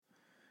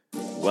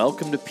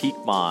Welcome to Peak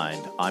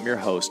Mind. I'm your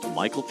host,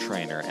 Michael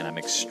Trainer, and I'm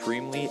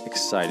extremely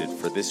excited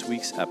for this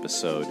week's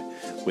episode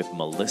with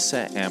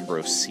Melissa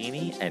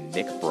Ambrosini and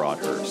Nick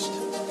Broadhurst.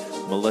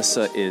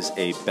 Melissa is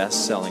a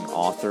best-selling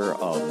author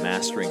of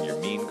Mastering Your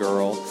Mean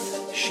Girl.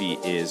 She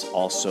is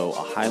also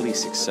a highly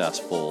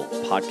successful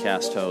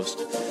podcast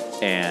host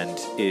and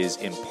is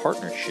in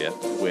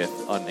partnership with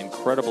an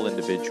incredible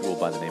individual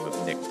by the name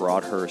of Nick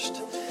Broadhurst,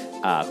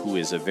 who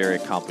is a very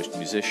accomplished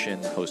musician,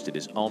 hosted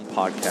his own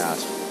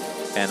podcast.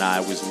 And I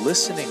was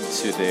listening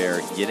to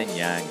their Yin and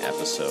Yang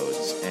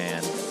episodes,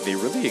 and they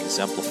really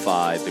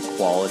exemplify the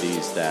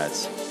qualities that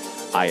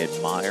I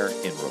admire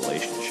in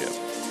relationship.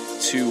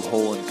 Two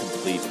whole and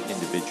complete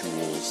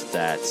individuals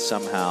that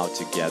somehow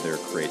together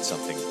create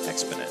something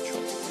exponential.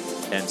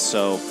 And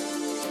so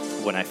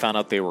when I found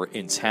out they were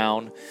in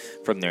town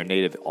from their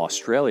native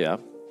Australia,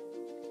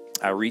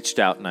 I reached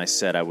out and I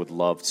said I would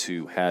love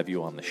to have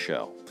you on the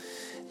show.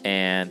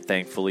 And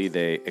thankfully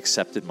they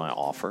accepted my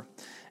offer.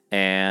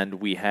 And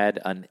we had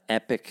an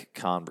epic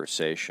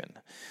conversation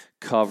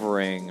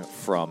covering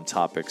from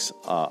topics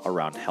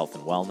around health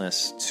and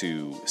wellness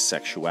to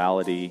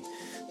sexuality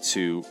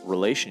to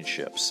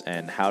relationships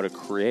and how to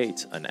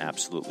create an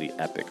absolutely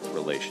epic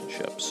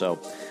relationship. So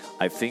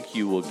I think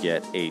you will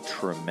get a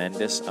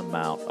tremendous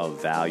amount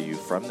of value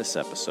from this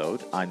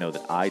episode. I know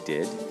that I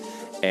did,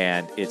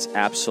 and it's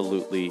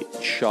absolutely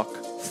chock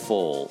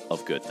full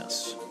of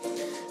goodness.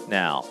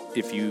 Now,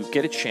 if you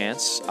get a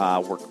chance,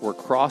 we're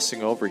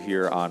crossing over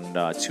here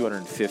on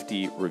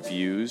 250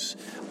 reviews.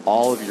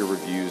 All of your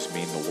reviews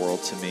mean the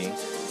world to me.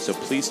 So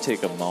please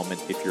take a moment,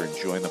 if you're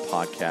enjoying the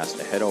podcast,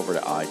 to head over to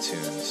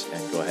iTunes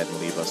and go ahead and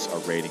leave us a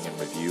rating and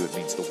review. It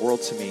means the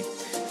world to me,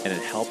 and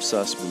it helps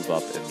us move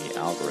up in the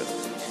algorithm.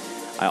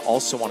 I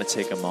also want to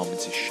take a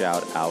moment to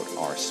shout out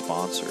our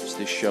sponsors.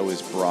 This show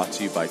is brought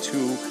to you by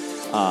two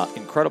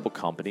incredible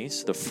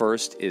companies. The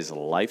first is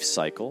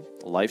LifeCycle.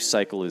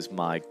 LifeCycle is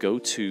my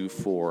go-to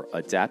for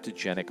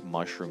adaptogenic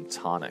mushroom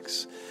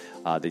tonics.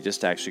 They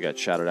just actually got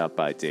shouted out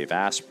by Dave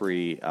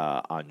Asprey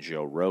on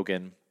Joe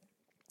Rogan.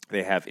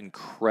 They have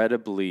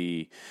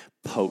incredibly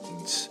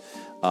potent,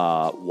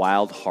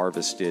 wild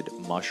harvested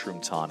mushroom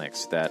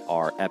tonics that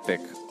are epic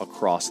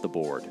across the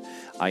board.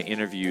 I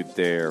interviewed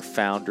their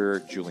founder,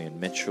 Julian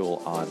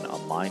Mitchell, on a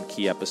Mind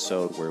Key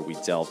episode where we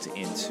delved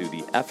into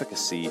the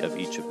efficacy of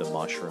each of the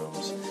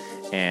mushrooms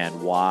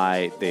and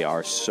why they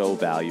are so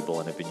valuable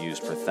and have been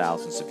used for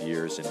thousands of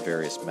years in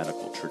various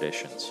medical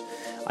traditions.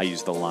 I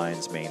use the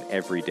lion's mane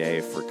every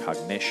day for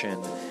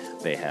cognition.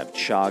 They have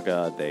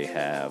chaga, they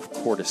have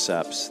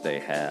cordyceps, they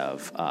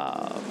have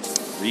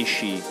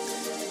reishi.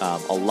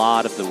 A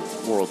lot of the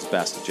world's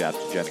best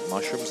adaptogenic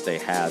mushrooms they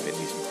have in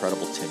these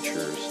incredible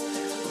tinctures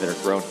that are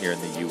grown here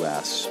in the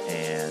U.S.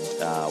 and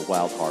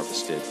wild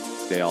harvested.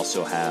 They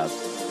also have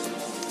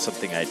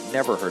something I'd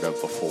never heard of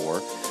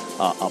before,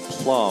 a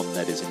plum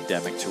that is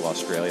endemic to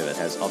Australia that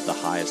has of the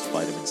highest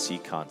vitamin C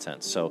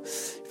content. So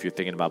if you're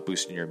thinking about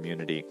boosting your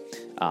immunity,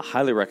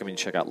 highly recommend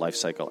you check out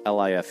LifeCycle,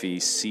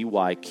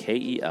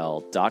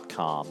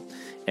 LifeCykel.com,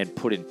 and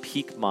put in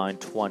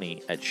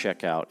PeakMind20 at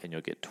checkout, and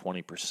you'll get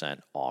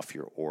 20% off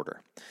your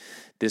order.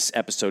 This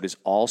episode is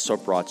also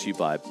brought to you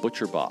by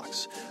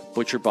ButcherBox.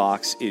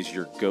 ButcherBox is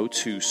your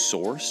go-to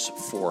source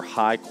for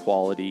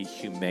high-quality,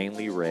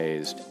 humanely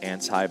raised,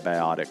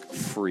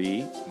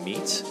 antibiotic-free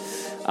meat.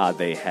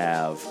 They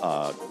have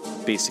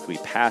basically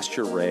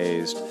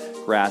pasture-raised,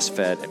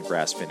 grass-fed, and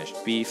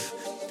grass-finished beef,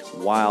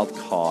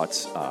 wild-caught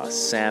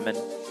salmon,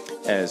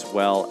 as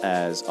well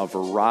as a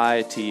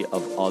variety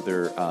of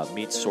other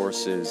meat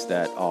sources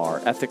that are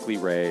ethically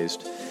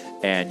raised,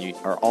 and you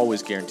are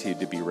always guaranteed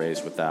to be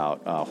raised without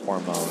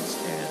hormones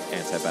and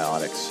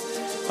antibiotics.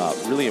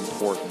 Really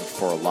important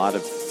for a lot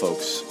of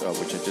folks,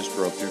 which I just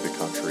drove through the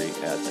country,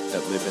 that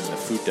live in the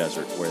food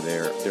desert, where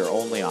their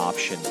only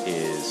option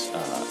is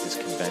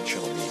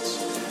conventional meats.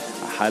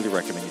 I highly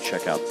recommend you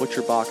check out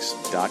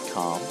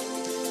ButcherBox.com.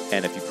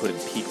 And if you put in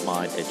Peak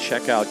Mind at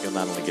checkout, you'll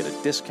not only get a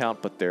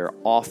discount, but they're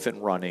often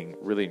running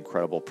really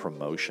incredible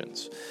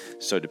promotions.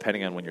 So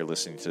depending on when you're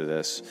listening to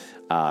this,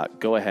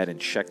 go ahead and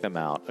check them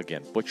out.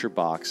 Again,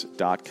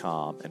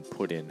 ButcherBox.com, and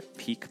put in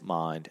Peak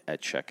Mind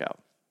at checkout.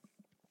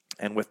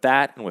 And with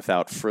that, and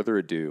without further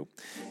ado,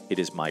 it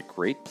is my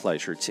great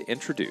pleasure to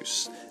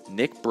introduce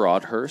Nick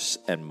Broadhurst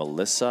and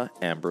Melissa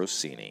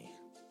Ambrosini.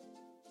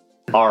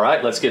 All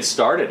right, let's get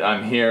started.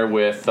 I'm here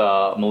with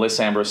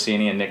Melissa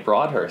Ambrosini and Nick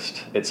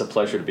Broadhurst. It's a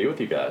pleasure to be with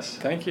you guys.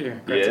 Thank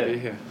you. Great to be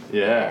here.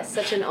 Yeah.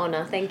 Such an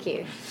honor. Thank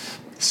you.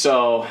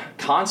 So,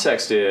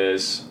 context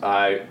is,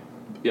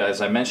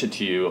 as I mentioned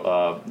to you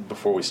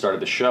before we started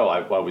the show,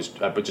 I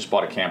just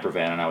bought a camper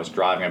van and I was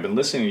driving. I've been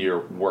listening to your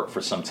work for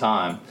some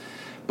time,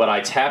 but I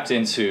tapped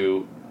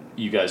into,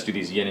 you guys do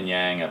these yin and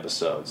yang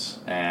episodes,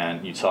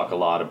 and you talk a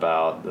lot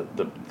about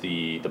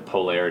the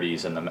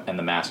polarities and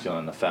the masculine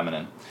and the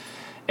feminine.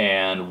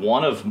 And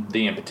one of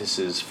the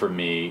impetuses for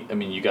me, I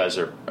mean, you guys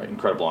are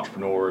incredible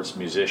entrepreneurs,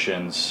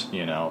 musicians,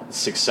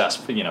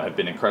 successful, have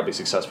been incredibly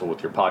successful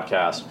with your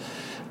podcast.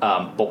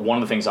 But one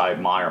of the things I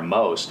admire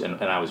most,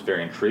 and I was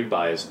very intrigued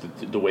by, is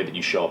the way that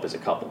you show up as a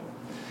couple.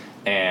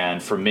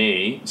 And for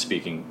me,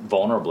 speaking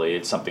vulnerably,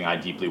 it's something I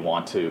deeply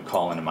want to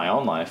call into my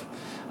own life.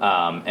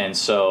 And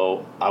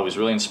so I was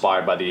really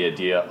inspired by the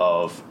idea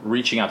of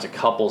reaching out to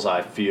couples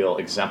I feel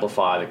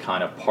exemplify the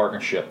kind of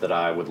partnership that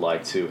I would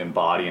like to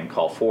embody and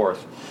call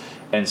forth.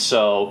 And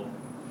so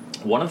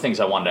one of the things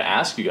I wanted to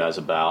ask you guys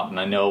about, and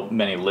I know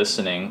many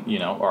listening,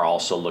 are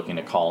also looking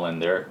to call in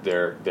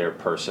their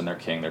person, their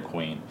king, their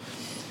queen,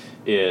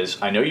 is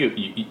I know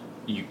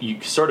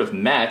you sort of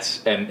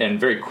met and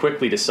very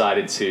quickly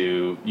decided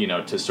to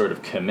sort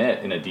of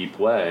commit in a deep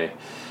way.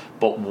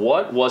 But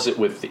what was it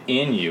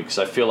within you? Because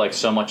I feel like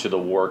so much of the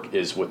work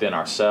is within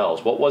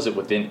ourselves. What was it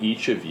within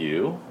each of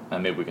you,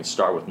 and maybe we can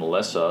start with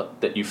Melissa,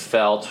 that you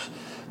felt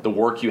the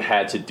work you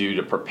had to do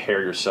to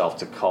prepare yourself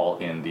to call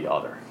in the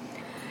other?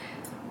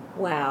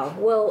 Wow.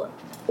 Well,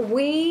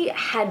 we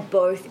had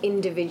both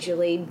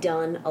individually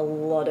done a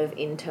lot of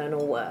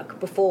internal work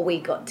before we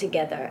got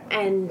together,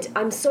 and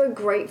I'm so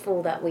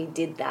grateful that we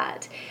did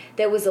that.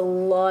 There was a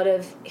lot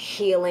of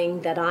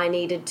healing that I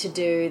needed to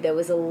do. There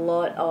was a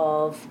lot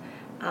of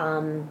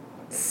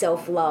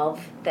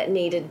self-love that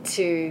needed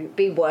to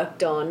be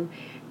worked on,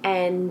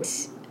 and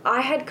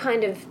I had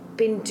kind of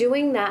been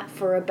doing that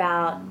for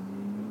about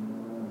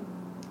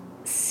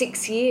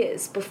 6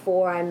 years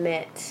before I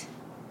met,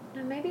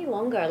 no, maybe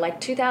longer,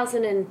 like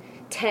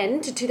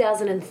 2010 to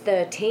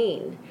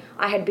 2013,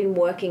 I had been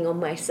working on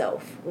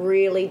myself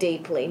really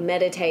deeply,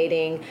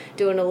 meditating,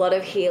 doing a lot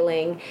of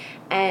healing,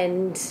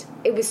 and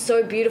it was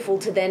so beautiful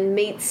to then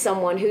meet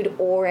someone who'd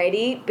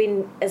already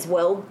been as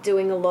well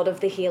doing a lot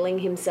of the healing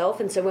himself.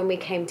 And so when we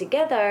came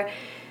together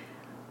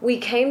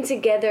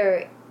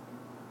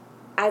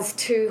as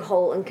two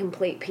whole and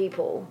complete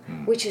people,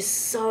 which is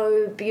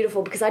so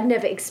beautiful because I'd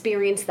never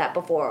experienced that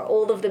before.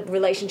 All of the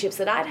relationships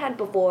that I'd had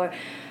before,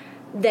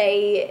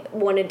 they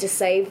wanted to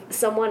save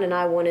someone and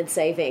I wanted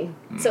saving.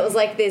 So it was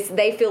like this,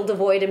 they filled a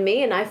void in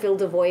me and I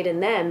filled a void in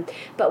them.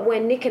 But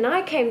when Nick and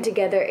I came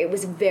together, it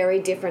was very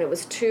different. It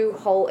was two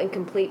whole and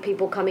complete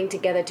people coming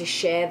together to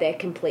share their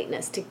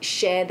completeness, to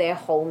share their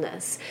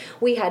wholeness.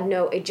 We had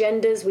no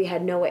agendas, we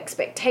had no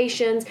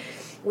expectations.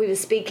 We were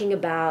speaking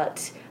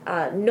about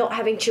not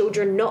having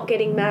children, not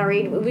getting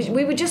married.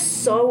 We were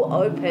just so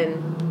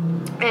open.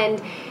 And,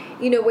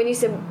 when you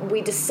said we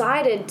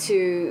decided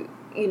to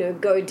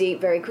go deep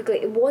very quickly,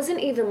 it wasn't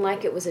even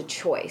like it was a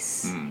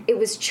choice. It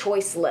was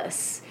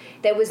choiceless.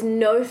 There was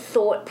no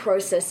thought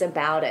process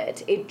about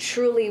it. It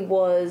truly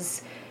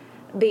was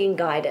being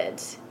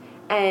guided.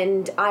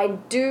 And I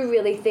do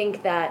really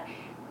think that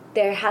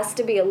there has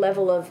to be a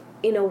level of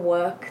inner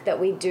work that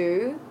we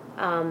do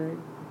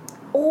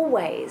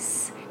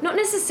always. Not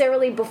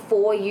necessarily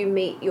before you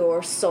meet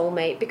your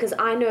soulmate, because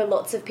I know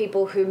lots of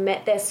people who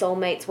met their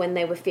soulmates when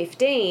they were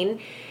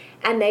 15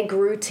 and they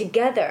grew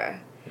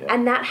together. Yeah.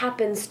 And that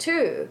happens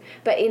too.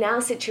 But in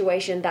our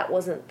situation, that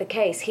wasn't the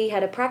case. He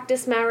had a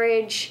practice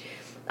marriage.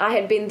 I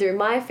had been through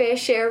my fair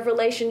share of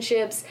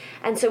relationships.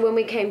 And so when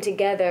we came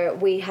together,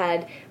 we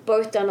had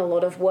both done a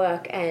lot of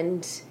work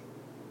and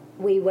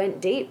we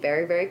went deep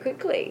very, very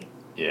quickly.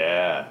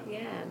 Yeah.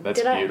 Yeah. That's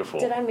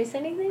beautiful. Did I miss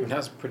anything?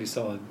 That's pretty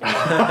solid.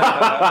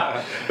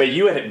 But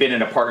you had been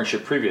in a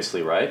partnership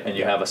previously, right? And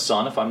you have a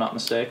son, if I'm not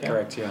mistaken.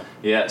 Correct. Yeah.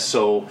 Yeah.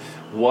 So,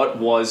 what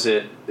was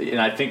it?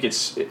 And I think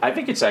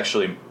it's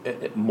actually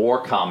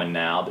more common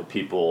now that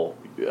people.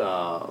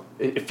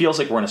 It feels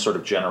like we're in a sort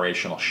of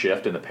generational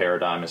shift in the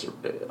paradigm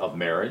of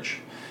marriage.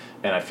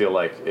 And I feel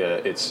like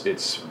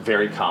it's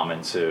very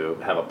common to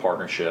have a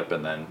partnership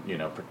and then,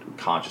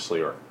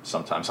 consciously or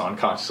sometimes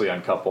unconsciously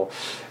uncouple.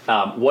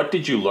 What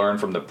did you learn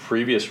from the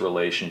previous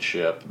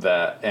relationship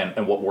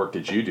and what work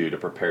did you do to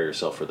prepare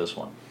yourself for this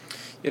one?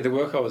 Yeah, the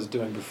work I was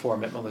doing before I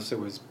met Melissa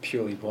was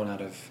purely born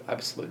out of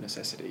absolute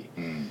necessity,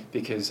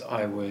 because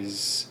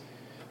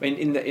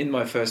in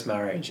my first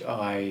marriage,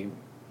 I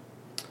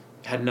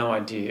had no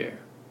idea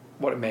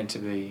what it meant to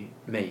be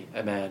me,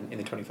 a man in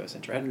the 21st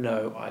century. I had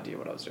no idea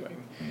what I was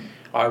doing.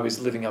 I was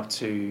living up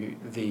to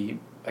the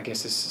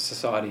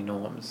society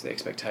norms, the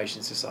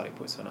expectations society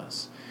puts on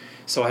us.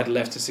 So I had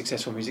left a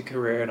successful music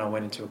career and I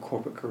went into a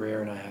corporate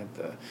career, and I had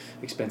the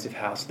expensive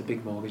house, the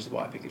big mortgage, the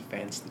white picket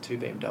fence, the 2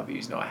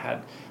 BMWs. I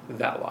had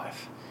that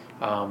life.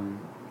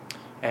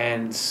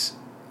 And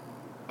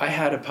I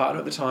had a partner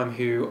at the time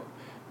who,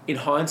 in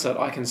hindsight,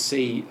 I can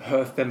see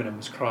her feminine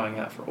was crying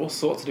out for all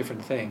sorts of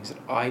different things that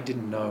I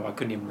didn't know, I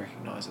couldn't even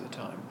recognize at the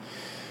time.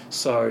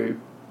 So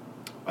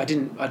I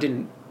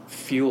didn't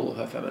fuel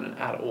her feminine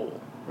at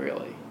all,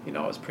 really.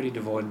 I was pretty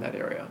devoid in that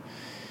area.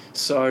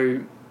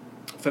 So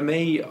for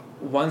me,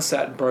 once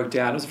that broke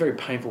down, it was a very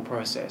painful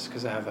process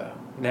because I have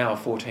now a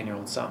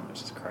 14-year-old son,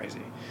 which is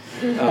crazy.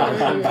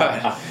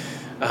 But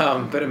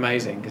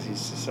amazing because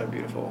he's just so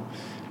beautiful.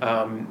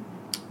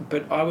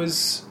 But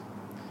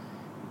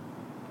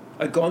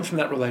I'd gone from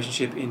that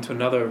relationship into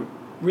another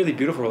really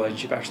beautiful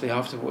relationship actually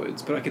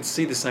afterwards, but I could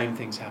see the same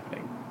things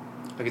happening.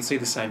 I could see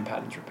the same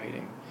patterns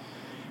repeating.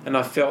 And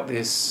I felt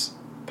this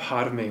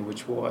part of me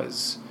which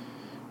was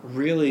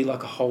really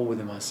like a hole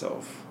within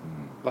myself.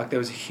 Like there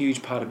was a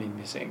huge part of me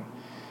missing,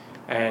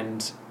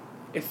 and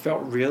it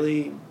felt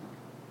really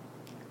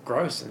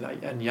gross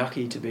and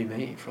yucky to be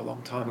me for a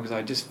long time, because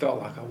I just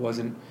felt like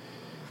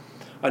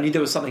I knew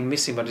there was something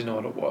missing, but I didn't know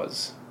what it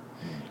was.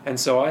 And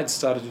so I had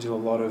started to do a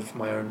lot of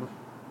my own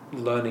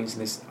learnings in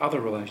this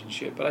other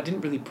relationship, but I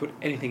didn't really put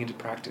anything into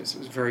practice.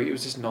 It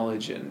was just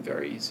knowledge and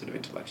very sort of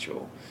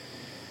intellectual.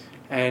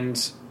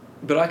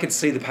 But I could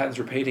see the patterns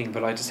repeating,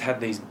 but I just had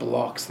these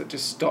blocks that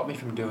just stopped me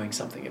from doing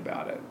something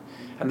about it.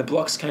 And the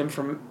blocks came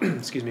from,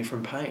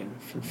 from pain,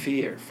 from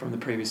fear, from the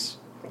previous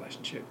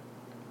relationship.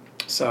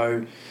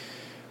 So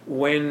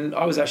when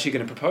I was actually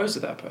going to propose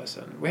to that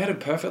person, we had a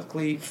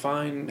perfectly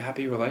fine,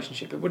 happy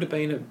relationship. It would have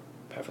been a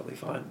perfectly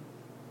fine,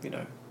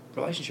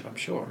 relationship, I'm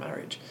sure, a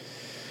marriage.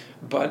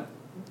 But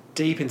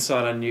deep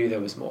inside I knew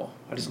there was more.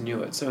 I just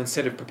knew it. So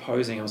instead of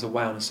proposing, I was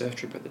away on a surf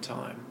trip at the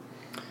time.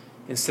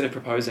 Instead of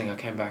proposing, I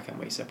came back and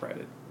we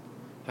separated.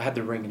 I had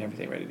the ring and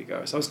everything ready to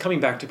go. So I was coming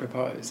back to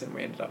propose and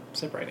we ended up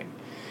separating.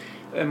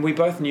 And we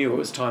both knew it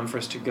was time for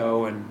us to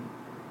go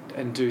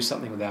and do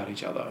something without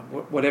each other.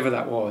 Whatever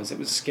that was, it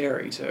was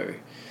scary too.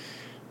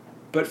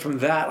 But from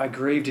that, I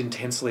grieved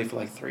intensely for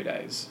like 3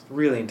 days.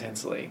 Really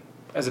intensely.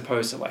 As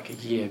opposed to like a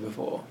year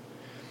before.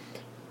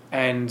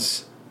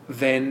 And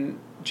then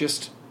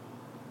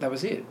that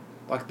was it.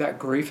 Like that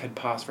grief had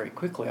passed very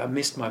quickly. I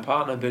missed my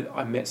partner, but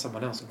I met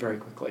someone else very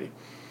quickly.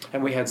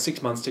 And we had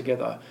 6 months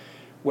together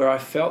where I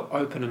felt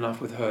open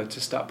enough with her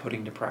to start putting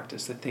into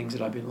practice the things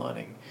that I've been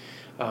learning.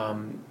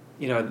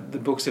 The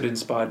books that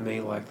inspired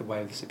me, like The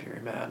Way of the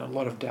Superior Man, a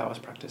lot of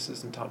Taoist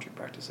practices and tantric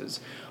practices.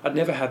 I'd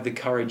never had the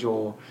courage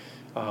or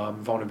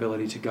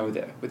vulnerability to go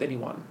there with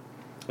anyone.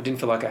 I didn't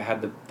feel like I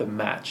had the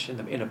match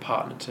in a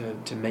partner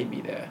to meet me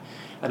there.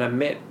 And I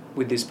met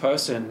with this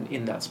person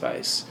in that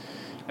space.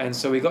 And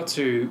so we got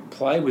to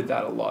play with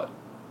that a lot.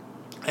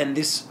 And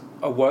this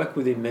awoke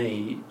within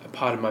me a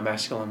part of my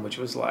masculine, which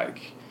was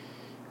like,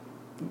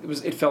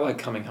 it felt like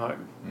coming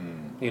home,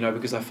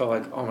 because I felt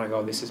like, oh my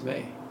God, this is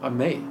me. I'm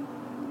me.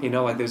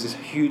 Like there's this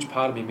huge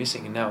part of me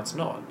missing and now it's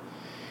not.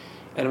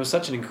 And it was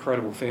such an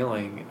incredible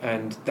feeling.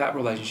 And that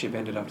relationship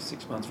ended after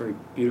 6 months very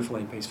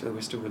beautifully and peacefully.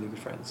 We're still really good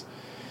friends.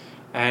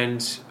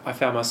 And I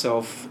found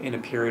myself in a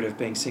period of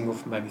being single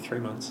for maybe 3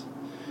 months,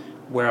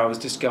 where I was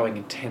just going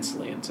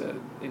intensely into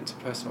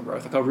personal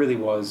growth. Like I really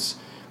was.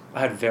 I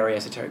had very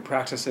esoteric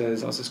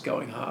practices. I was just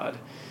going hard.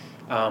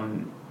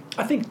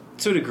 I think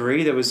to a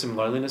degree there was some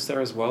loneliness there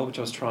as well, which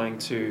I was trying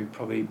to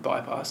probably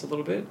bypass a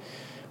little bit.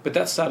 But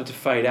that started to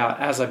fade out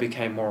as I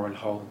became more in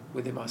whole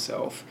within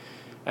myself.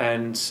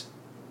 And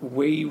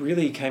we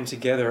really came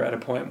together at a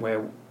point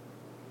where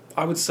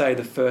I would say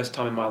the first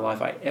time in my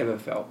life I ever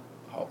felt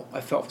whole.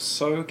 I felt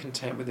so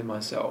content within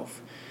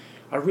myself.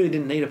 I really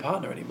didn't need a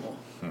partner anymore.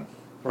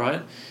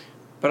 Right?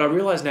 But I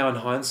realise now in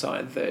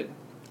hindsight that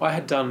I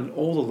had done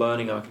all the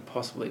learning I could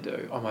possibly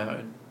do on my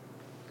own.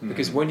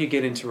 Because when you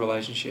get into a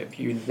relationship,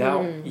 you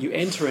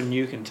enter a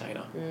new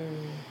container.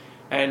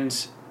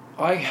 And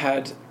I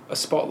had a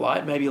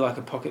spotlight, maybe like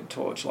a pocket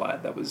torch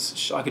light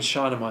that I could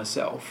shine on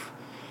myself.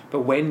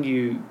 But when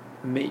you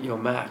meet your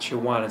match, your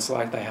one, it's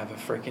like they have a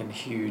freaking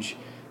huge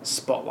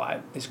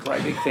spotlight, this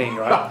great big thing,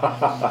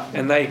 right?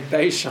 And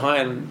they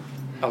shine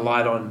a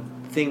light on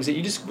things that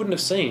you just wouldn't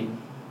have seen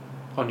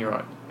on your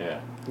own. Yeah.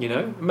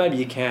 Maybe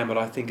you can, but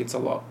I think it's a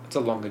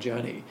longer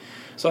journey.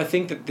 So I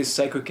think that this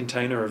sacred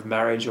container of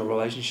marriage or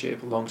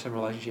relationship, long-term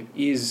relationship,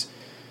 is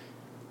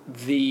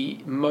the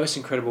most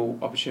incredible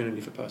opportunity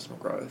for personal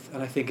growth.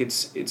 And I think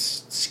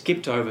it's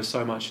skipped over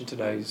so much in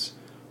today's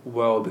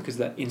world because of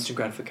that instant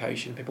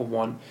gratification. People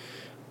want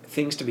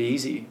things to be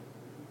easy.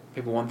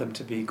 People want them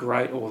to be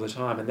great all the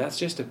time. And that's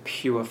just a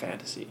pure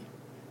fantasy.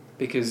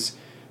 Because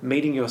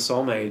meeting your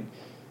soulmate,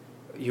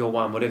 your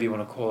one, whatever you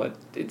want to call it,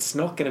 it's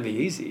not going to be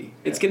easy.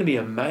 It's going to be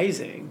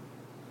amazing,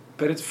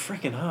 but it's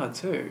freaking hard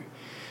too.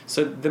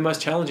 So the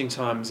most challenging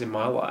times in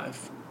my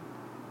life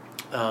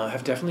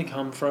have definitely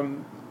come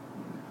from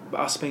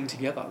us being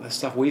together, the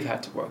stuff we've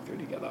had to work through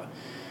together.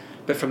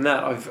 But from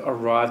that, I've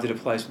arrived at a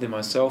place within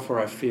myself where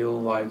I feel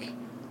like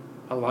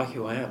I like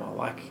who I am. I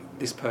like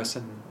this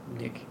person,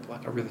 Nick.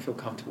 Like I really feel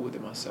comfortable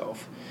within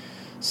myself.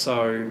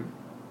 So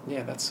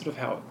yeah, that's sort of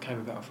how it came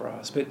about for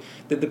us. But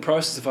the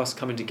process of us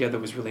coming together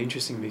was really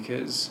interesting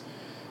because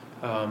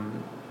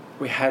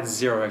we had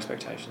zero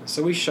expectations.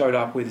 So we showed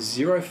up with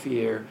zero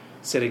fear,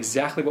 said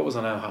exactly what was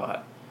on our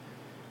heart.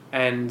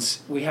 And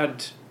we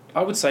had,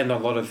 I would say,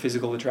 not a lot of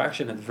physical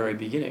attraction at the very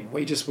beginning.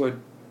 We just were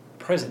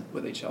present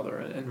with each other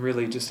and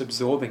really just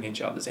absorbing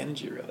each other's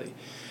energy, really.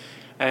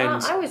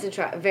 And I was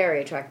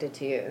very attracted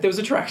to you. There was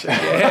attraction,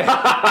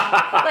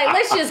 yeah.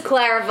 Let's just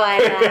clarify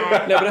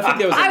that. No, but I think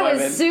there was a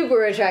moment. I was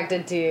super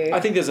attracted to you.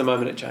 I think there's a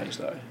moment it changed,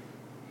 though.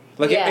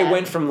 It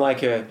went from,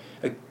 a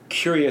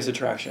curious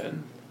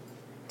attraction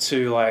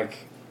to,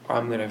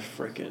 I'm going to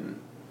freaking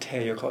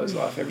tear your clothes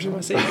off every time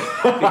I see you.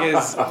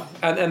 Because,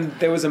 and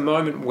there was a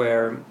moment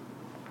where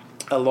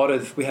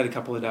we had a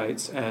couple of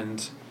dates,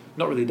 and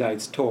not really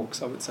dates,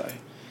 talks, I would say.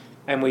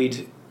 And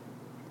we'd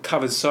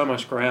covered so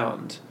much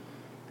ground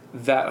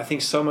that I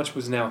think so much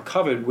was now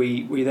covered,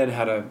 we then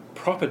had a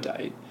proper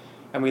date,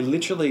 and we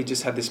literally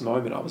just had this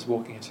moment. I was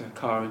walking into her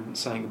car and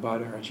saying goodbye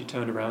to her, and she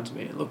turned around to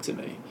me and looked at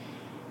me.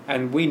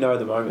 And we know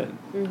the moment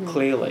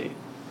clearly,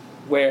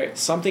 where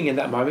something in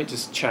that moment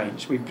just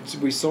changed.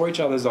 We saw each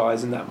other's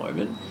eyes in that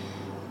moment,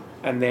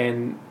 and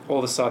then all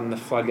of a sudden the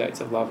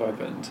floodgates of love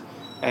opened.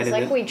 And it's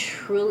like we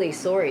truly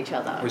saw each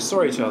other. We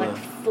saw each other. Like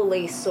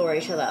fully saw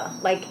each other.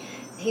 Like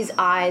his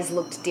eyes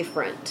looked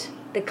different.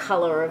 The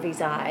colour of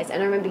his eyes.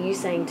 And I remember you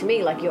saying to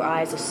me, like, your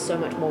eyes are so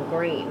much more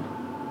green.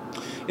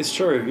 It's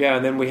true, yeah.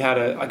 And then we had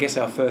I guess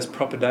our first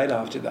proper date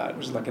after that. It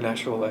was like an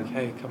actual, like,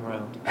 hey, come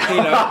around.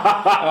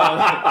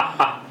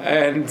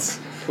 And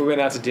we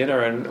went out to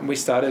dinner and we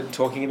started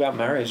talking about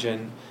marriage.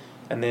 And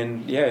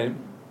then, yeah,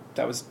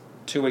 that was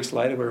 2 weeks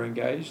later we were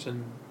engaged.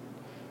 And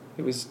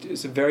it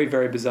was a very,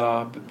 very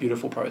bizarre but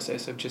beautiful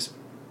process of just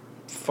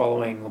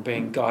following or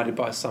being guided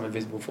by some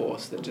invisible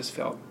force that just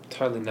felt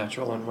totally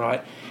natural and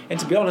right. And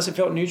to be honest, it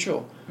felt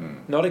neutral.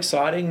 Not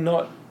exciting,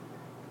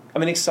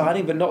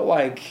 exciting, but not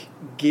like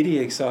giddy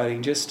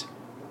exciting, just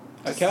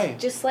okay.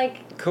 Just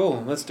like...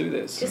 Cool, let's do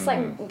this. Just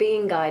like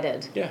being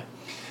guided. Yeah.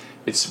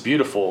 It's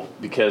beautiful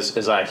because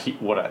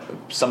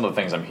some of the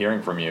things I'm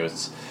hearing from you,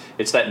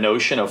 it's that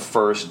notion of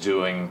first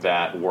doing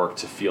that work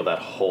to feel that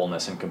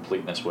wholeness and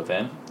completeness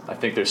within. I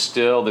think there's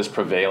still this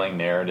prevailing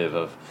narrative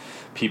of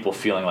people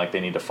feeling like they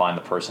need to find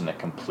the person that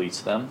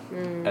completes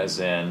them, as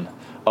in,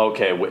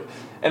 okay,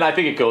 and I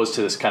think it goes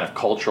to this kind of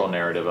cultural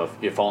narrative of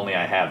if only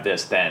I have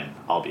this, then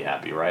I'll be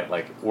happy, right?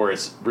 Like, where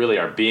it's really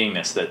our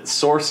beingness that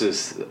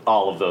sources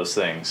all of those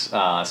things.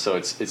 So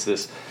it's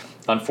this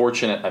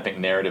unfortunate, I think,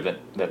 narrative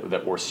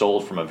that we're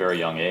sold from a very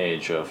young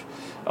age of,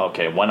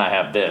 okay, when I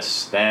have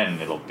this, then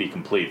it'll be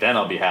complete, then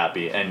I'll be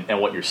happy. And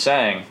what you're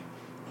saying,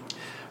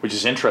 which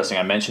is interesting,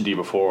 I mentioned to you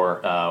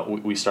before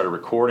we started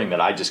recording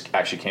that I just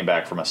actually came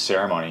back from a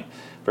ceremony,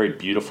 very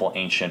beautiful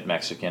ancient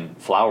Mexican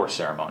flower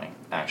ceremony,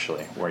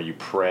 actually, where you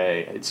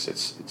pray. It's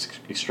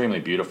extremely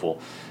beautiful.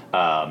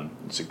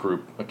 It's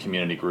a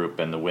community group,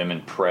 and the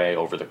women pray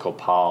over the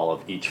copal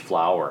of each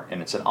flower,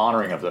 and it's an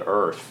honoring of the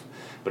earth,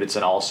 but it's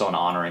also an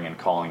honoring and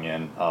calling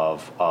in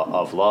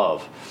of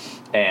love.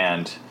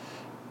 And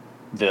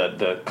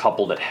the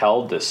couple that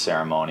held this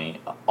ceremony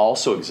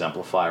also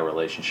exemplify a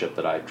relationship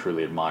that I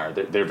truly admire.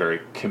 They're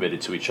very committed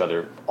to each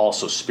other,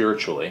 also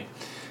spiritually.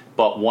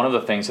 But one of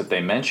the things that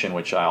they mention,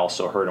 which I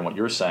also heard in what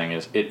you're saying,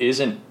 is it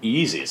isn't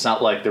easy. It's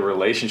not like the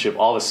relationship,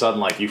 all of a sudden,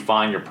 like you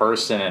find your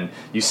person and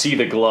you see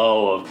the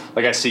glow of,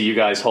 like I see you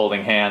guys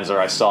holding hands, or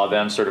I saw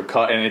them sort of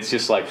cut, and it's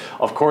just like,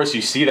 of course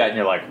you see that and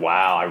you're like,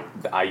 wow,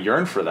 I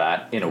yearn for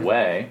that in a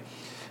way.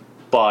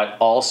 But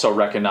also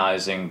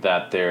recognizing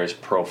that there's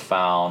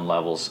profound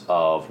levels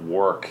of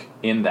work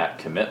in that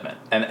commitment.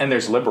 And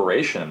there's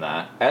liberation in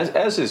that,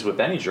 as is with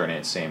any journey,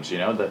 it seems.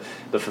 The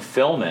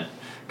fulfillment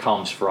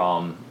comes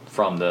from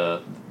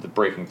the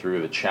breaking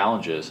through the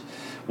challenges.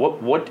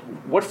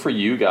 What for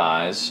you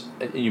guys,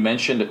 you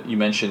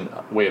mentioned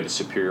Way of the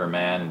Superior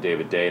Man and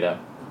David Deida,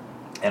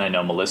 and I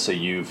know, Melissa,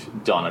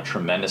 you've done a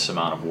tremendous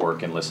amount of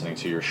work in listening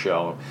to your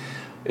show.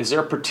 Is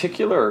there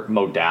particular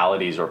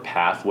modalities or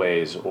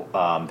pathways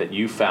that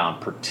you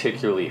found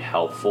particularly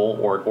helpful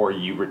or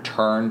you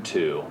return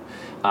to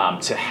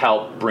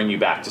help bring you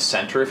back to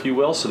center, if you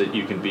will, so that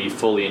you can be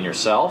fully in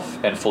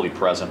yourself and fully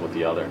present with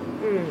the other?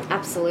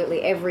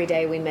 Absolutely. Every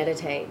day we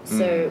meditate.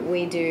 So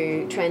we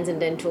do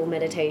transcendental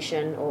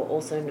meditation, or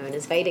also known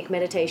as Vedic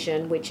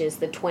meditation, which is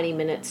the 20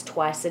 minutes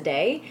twice a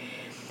day.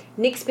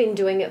 Nick's been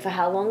doing it for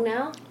how long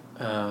now?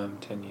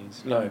 10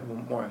 years. No,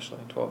 more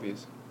actually, 12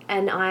 years.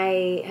 And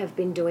I have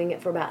been doing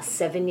it for about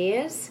 7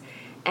 years.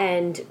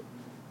 And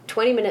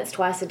 20 minutes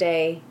twice a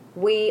day,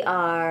 we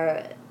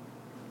are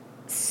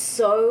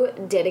so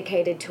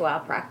dedicated to our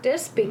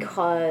practice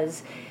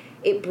because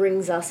it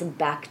brings us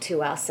back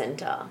to our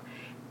center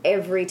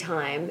every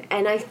time.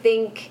 And I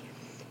think,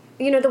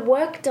 the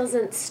work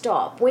doesn't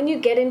stop. When you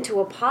get into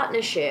a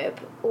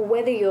partnership, or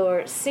whether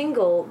you're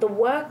single, the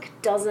work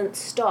doesn't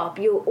stop.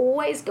 You're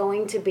always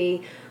going to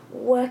be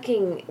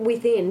working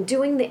within,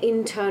 doing the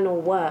internal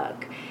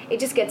work. It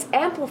just gets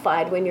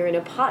amplified when you're in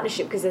a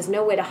partnership because there's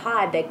nowhere to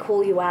hide. They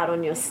call you out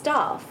on your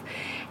stuff.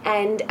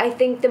 And I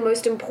think the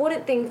most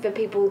important thing for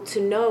people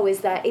to know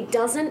is that it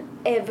doesn't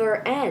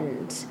ever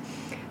end.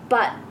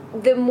 But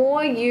the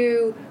more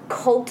you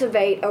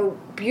cultivate a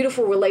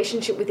beautiful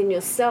relationship within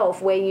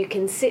yourself where you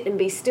can sit and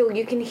be still,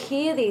 you can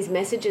hear these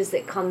messages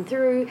that come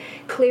through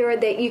clearer,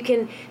 that you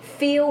can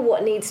feel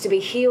what needs to be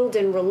healed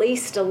and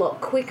released a lot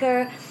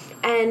quicker.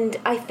 And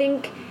I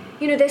think,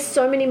 there's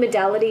so many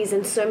modalities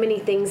and so many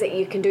things that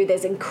you can do.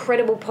 There's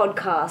incredible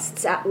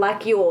podcasts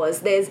like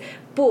yours. There's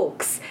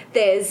books.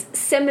 There's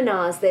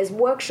seminars. There's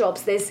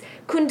workshops. There's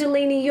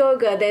Kundalini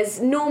yoga. There's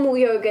normal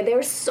yoga. There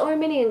are so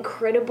many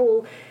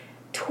incredible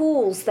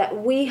tools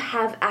that we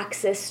have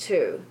access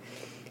to.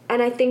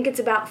 And I think it's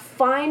about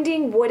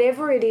finding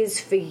whatever it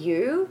is for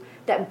you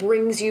that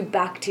brings you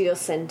back to your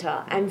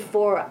center. And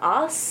for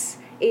us,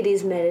 it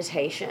is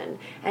meditation.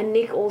 And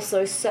Nick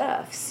also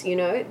surfs,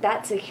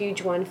 that's a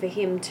huge one for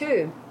him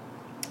too.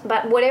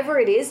 But whatever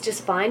it is,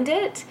 just find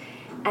it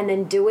and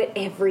then do it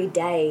every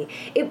day.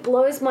 It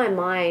blows my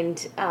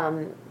mind.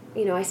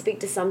 I speak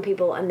to some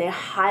people and they're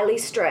highly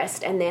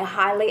stressed and they're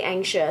highly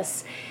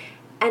anxious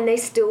and they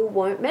still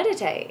won't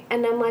meditate.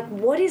 And I'm like,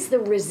 what is the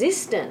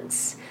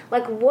resistance?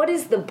 Like, what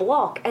is the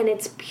block? And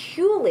it's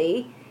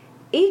purely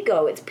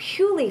ego. It's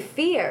purely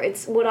fear.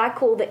 It's what I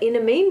call the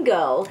inner mean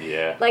girl.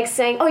 Yeah. Like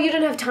saying, oh, you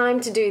don't have time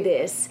to do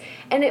this.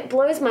 And it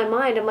blows my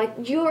mind. I'm like,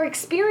 you're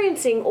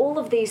experiencing all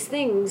of these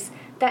things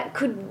that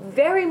could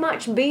very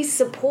much be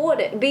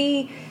supported,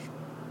 be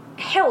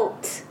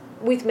helped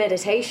with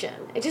meditation.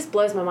 It just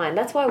blows my mind.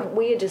 That's why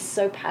we are just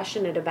so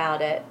passionate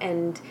about it.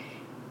 And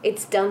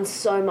it's done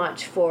so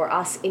much for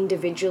us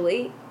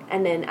individually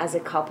and then as a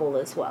couple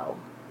as well.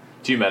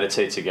 Do you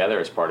meditate together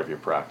as part of your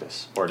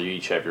practice? Or do you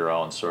each have your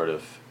own sort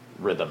of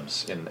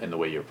rhythms in the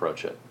way you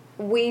approach it?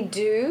 We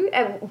do,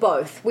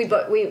 both.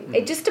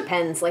 It just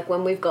depends. Like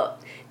when we've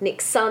got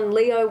Nick's son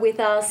Leo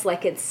with us,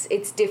 like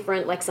it's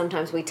different. Like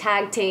sometimes we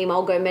tag team.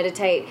 I'll go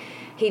meditate.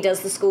 He does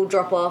the school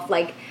drop off.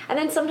 Like, and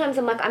then sometimes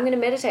I'm like, I'm going to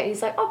meditate. And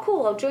he's like, oh,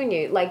 cool, I'll join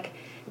you. Like,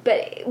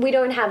 but we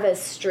don't have a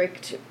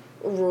strict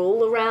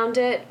rule around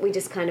it. We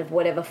just kind of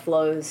whatever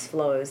flows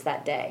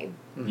that day.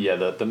 Yeah,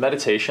 the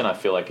meditation I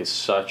feel like is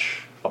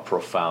such a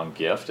profound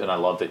gift, and I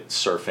love that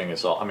surfing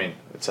is all. I mean,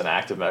 it's an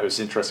active. It was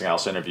interesting. I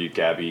also interviewed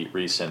Gabby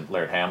Reese and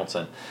Laird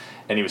Hamilton,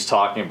 and he was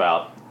talking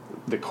about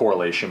the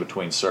correlation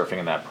between surfing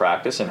and that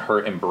practice, and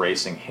her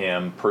embracing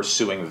him,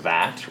 pursuing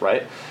that,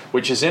 right?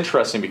 Which is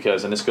interesting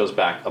because, and this goes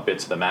back a bit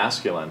to the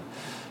masculine.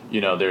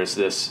 There's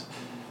this.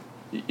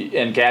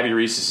 And Gabby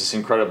Reese is this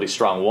incredibly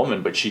strong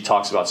woman, but she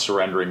talks about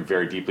surrendering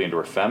very deeply into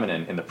her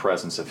feminine in the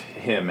presence of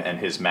him and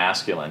his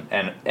masculine,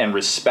 and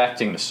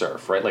respecting the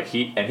surf, right? Like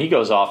he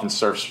goes off and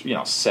surfs,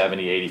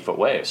 70, 80 foot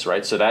waves,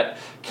 right? So that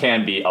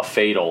can be a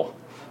fatal,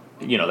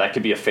 that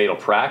could be a fatal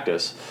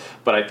practice.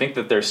 But I think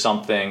that there's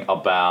something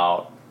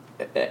about,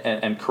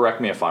 and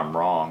correct me if I'm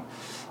wrong,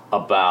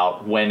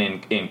 about when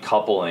in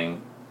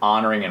coupling,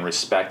 honoring and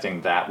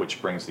respecting that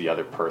which brings the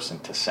other person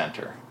to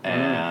center.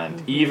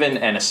 And even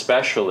and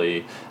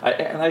especially,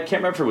 I can't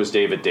remember if it was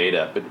David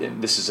Data, but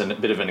this is a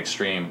bit of an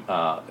extreme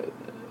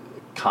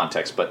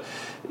context, but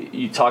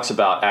he talks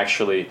about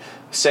actually,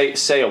 say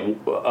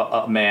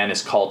a man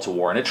is called to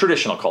war in a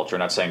traditional culture,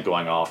 not saying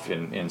going off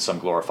in some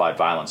glorified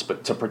violence,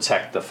 but to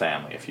protect the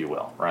family, if you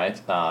will, right,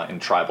 in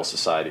tribal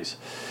societies.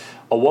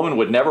 A woman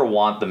would never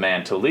want the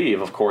man to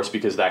leave, of course,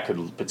 because that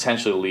could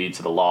potentially lead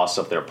to the loss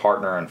of their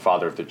partner and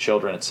father of their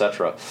children,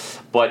 etc.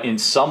 But in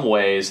some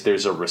ways,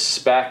 there's a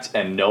respect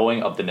and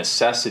knowing of the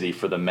necessity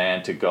for the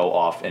man to go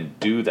off and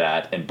do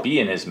that and be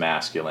in his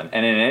masculine.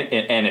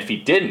 And if he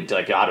didn't,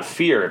 like out of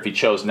fear, if he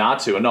chose not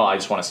to, and no, I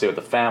just want to stay with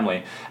the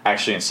family,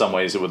 actually in some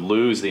ways it would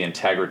lose the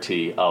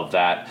integrity of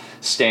that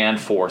stand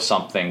for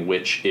something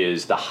which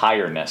is the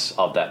higherness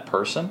of that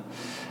person.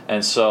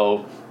 And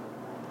so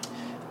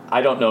I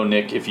don't know,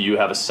 Nick, if you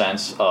have a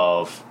sense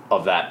of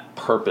that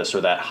purpose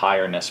or that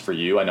higherness for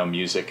you. I know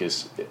music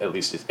is, at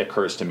least it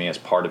occurs to me as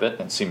part of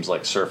it. It seems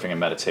like surfing and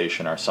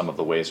meditation are some of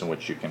the ways in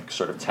which you can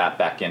sort of tap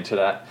back into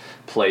that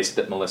place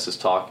that Melissa's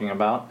talking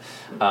about.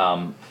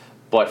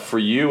 But for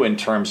you, in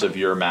terms of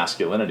your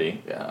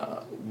masculinity,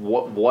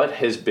 what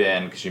has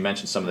been, because you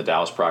mentioned some of the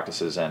Taoist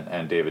practices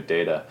and David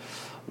Data,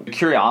 the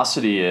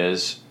curiosity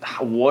is,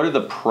 what are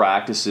the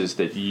practices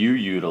that you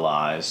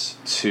utilize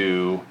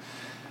to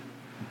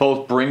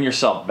both bring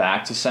yourself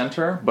back to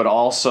center, but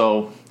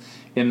also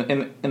in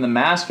the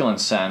masculine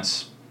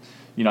sense,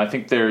 I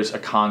think there's a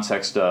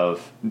context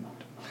of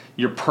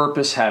your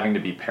purpose having to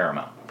be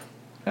paramount.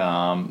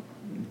 And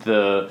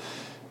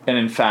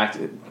in fact,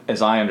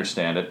 as I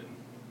understand it,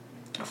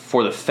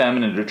 for the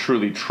feminine to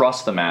truly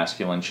trust the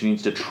masculine, she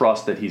needs to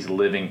trust that he's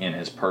living in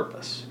his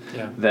purpose.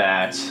 Yeah.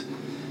 That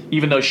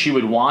even though she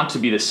would want to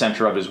be the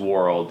center of his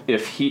world,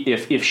 if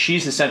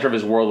she's the center of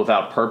his world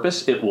without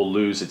purpose, it will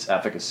lose its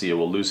efficacy, it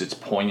will lose its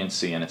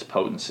poignancy and its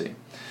potency.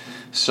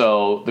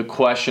 So the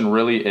question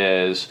really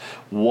is,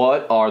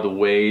 what are the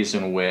ways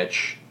in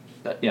which,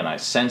 I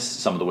sense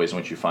some of the ways in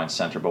which you find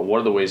center, but what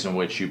are the ways in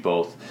which you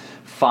both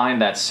find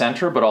that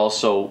center, but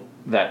also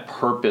that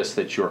purpose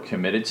that you're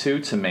committed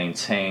to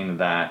maintain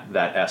that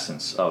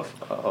essence of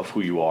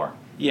who you are?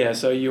 Yeah,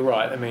 so you're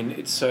right. I mean,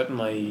 it's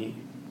certainly,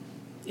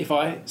 if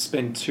I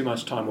spend too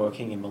much time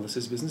working in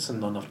Melissa's business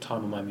and not enough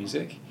time on my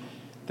music,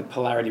 the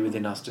polarity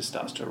within us just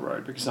starts to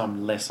erode because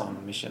I'm less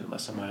on mission,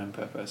 less on my own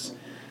purpose.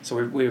 So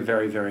we're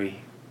very,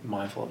 very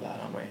mindful of that,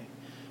 aren't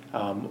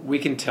we? We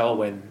can tell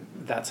when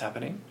that's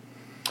happening.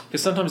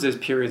 Because sometimes there's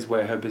periods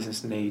where her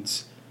business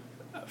needs,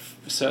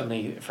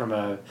 certainly from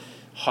a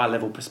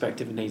high-level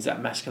perspective, it needs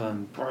that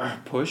masculine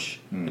push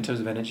in terms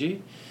of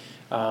energy.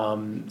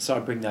 So I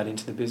bring that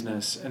into the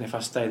business, and if I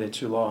stay there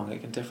too long,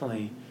 it can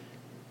definitely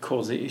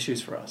cause the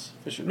issues for us.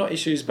 For sure. Not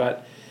issues,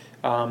 but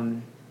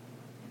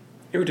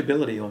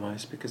irritability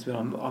almost, because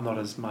I'm not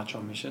as much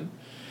on mission.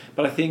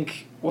 But I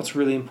think what's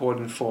really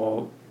important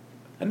for,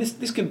 and this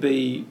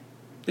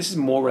is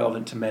more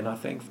relevant to men, I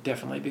think,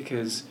 definitely,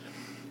 because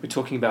we're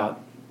talking about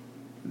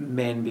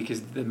men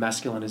because the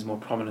masculine is more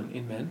prominent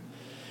in men.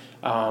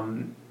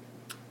 And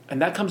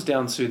that comes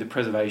down to the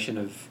preservation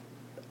of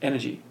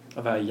energy,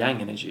 of our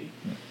yang energy.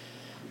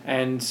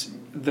 And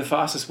the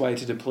fastest way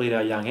to deplete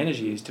our yang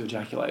energy is to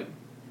ejaculate.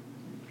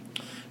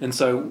 And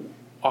so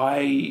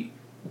I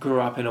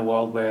grew up in a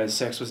world where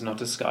sex was not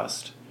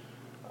discussed.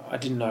 I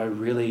didn't know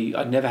really,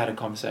 I'd never had a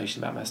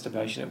conversation about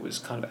masturbation. It was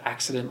kind of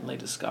accidentally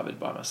discovered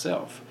by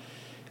myself.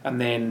 And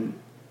then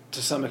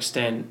to some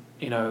extent,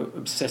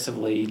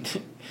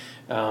 obsessively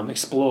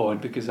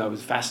explored because I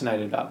was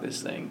fascinated about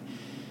this thing.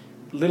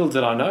 Little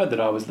did I know that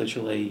I was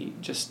literally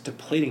just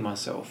depleting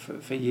myself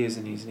for years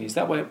and years and years.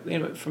 That way,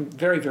 from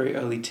very, very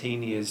early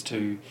teen years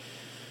to,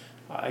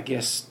 I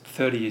guess,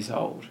 30 years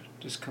old,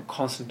 just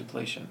constant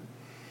depletion.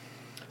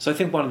 So I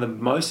think one of the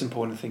most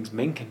important things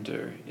men can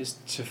do is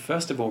to,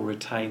 first of all,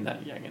 retain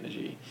that yang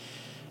energy.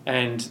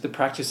 And the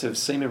practice of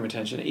semen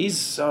retention is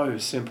so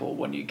simple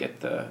when you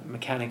get the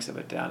mechanics of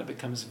it down. It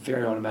becomes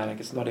very automatic.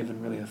 It's not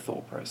even really a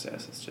thought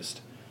process. It's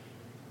just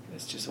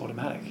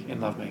automatic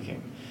in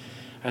lovemaking.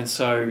 And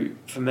so,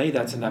 for me,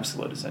 that's an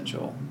absolute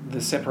essential.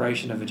 The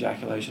separation of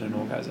ejaculation and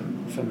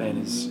orgasm for men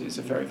is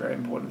a very, very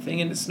important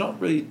thing, and it's not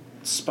really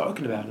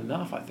spoken about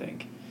enough, I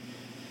think.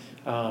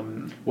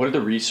 What are the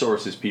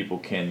resources people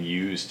can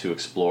use to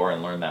explore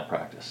and learn that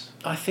practice?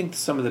 I think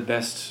some of the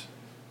best,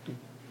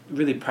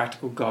 really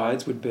practical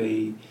guides would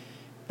be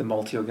The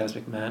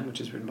Multi-Orgasmic Man,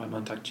 which is written by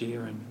Mantak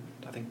Jia and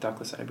I think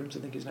Douglas Abrams, I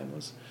think his name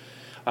was.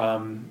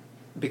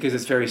 Because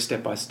it's very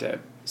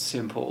step-by-step,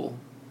 simple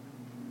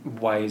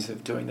ways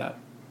of doing that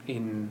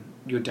in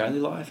your daily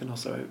life and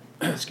also,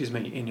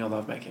 in your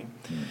lovemaking.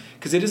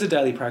 Because it is a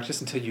daily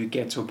practice until you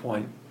get to a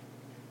point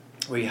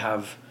where you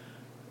have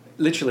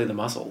literally the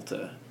muscle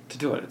to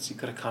do it. You've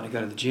got to kind of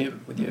go to the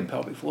gym with your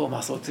pelvic floor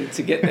muscle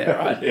to get there,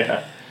 right?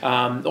 Yeah.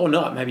 Or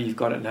not, maybe you've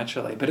got it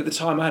naturally. But at the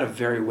time I had a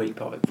very weak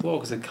pelvic floor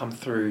because I'd come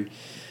through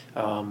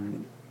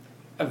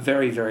a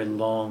very, very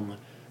long,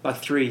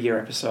 3-year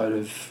episode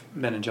of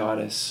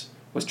meningitis.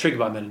 Was triggered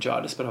by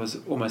meningitis, but I was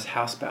almost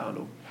housebound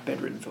or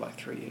bedridden for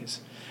 3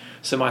 years.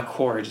 So my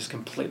core had just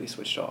completely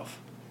switched off.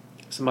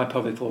 So my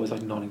pelvic floor was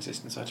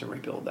non-existent, so I had to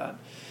rebuild that.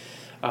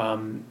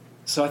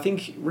 So I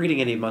think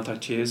reading any of Mantak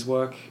Jia's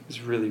work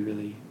is really,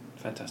 really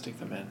fantastic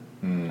for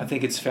men. I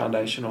think it's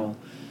foundational.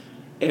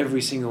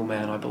 Every single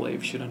man, I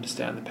believe, should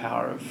understand the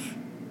power of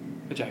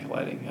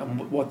ejaculating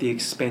and what the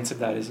expense of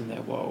that is in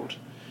their world.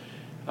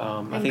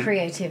 And I think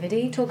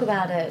creativity. Talk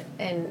about it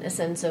in a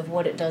sense of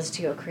what it does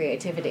to your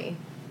creativity.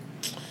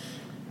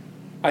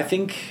 I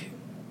think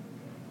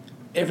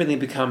everything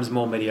becomes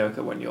more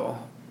mediocre when you're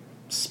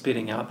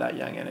spitting out that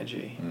yang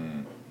energy.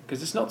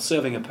 Because it's not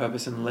serving a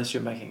purpose unless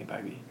you're making a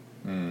baby.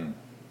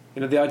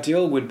 The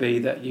ideal would be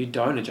that you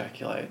don't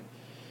ejaculate.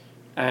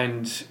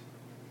 And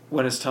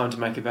when it's time to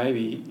make a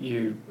baby,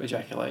 you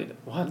ejaculate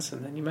once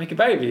and then you make a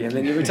baby and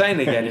then you retain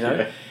again,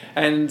 Yeah.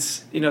 And,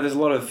 there's a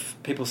lot of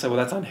people say, well,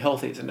 that's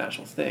unhealthy. It's a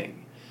natural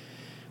thing.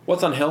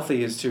 What's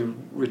unhealthy is to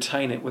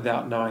retain it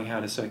without knowing how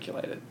to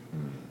circulate it.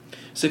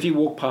 So if you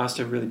walk past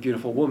a really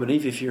beautiful woman,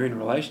 even if you're in a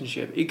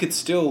relationship, it could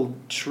still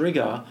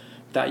trigger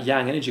that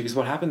yang energy, because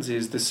what happens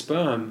is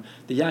the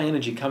yang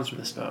energy comes from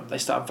the sperm. They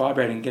start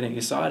vibrating and getting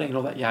exciting, and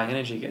all that yang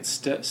energy gets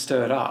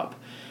stirred up.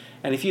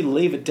 And if you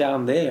leave it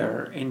down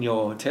there in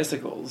your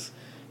testicles,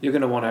 you're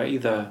going to want to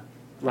either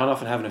run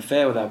off and have an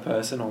affair with that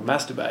person or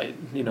masturbate.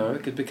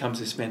 It becomes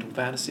this mental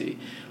fantasy.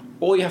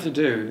 All you have to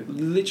do,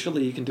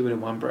 literally you can do it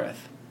in one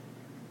breath,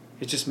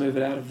 is just move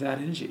it out of that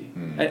energy,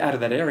 out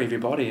of that area of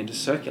your body and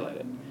just circulate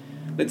it.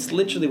 It's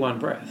literally one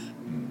breath.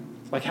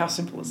 How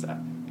simple is that,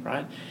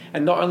 right?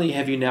 And not only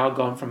have you now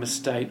gone from a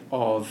state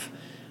of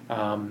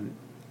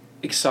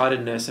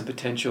excitedness and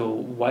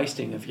potential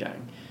wasting of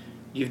yang,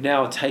 you've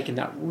now taken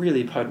that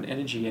really potent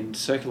energy and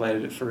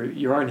circulated it for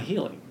your own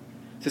healing.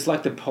 So it's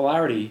like the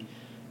polarity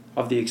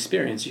of the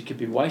experience. You could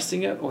be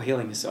wasting it or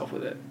healing yourself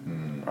with it,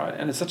 right?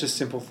 And it's such a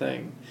simple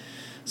thing.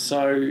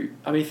 So,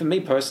 for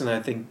me personally,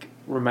 I think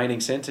remaining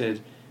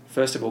centered,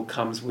 first of all,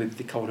 comes with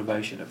the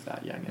cultivation of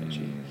that yang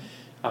energy.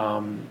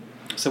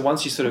 So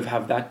once you sort of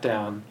have that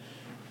down,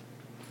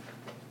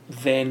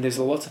 then there's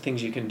lots of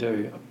things you can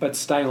do. But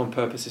staying on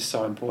purpose is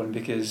so important,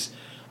 because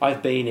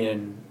I've been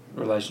in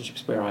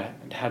relationships where I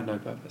had no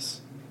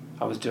purpose.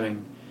 I was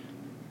on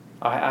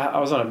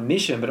a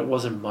mission, but it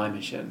wasn't my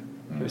mission.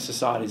 It was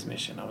society's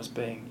mission. I was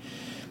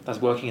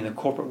working in the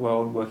corporate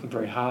world, working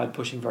very hard,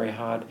 pushing very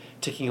hard,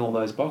 ticking all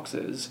those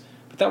boxes.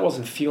 But that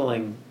wasn't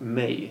fueling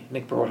me,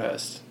 Nick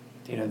Broadhurst,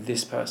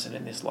 this person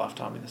in this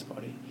lifetime, in this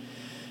body.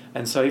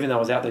 And so even though I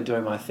was out there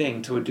doing my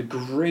thing, to a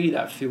degree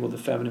that fueled the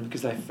feminine,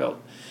 because they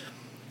felt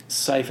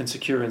safe and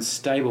secure and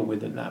stable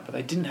within that, but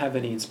they didn't have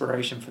any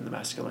inspiration from the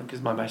masculine,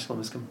 because my masculine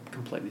was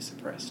completely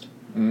suppressed.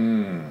 What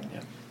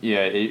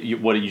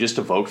you just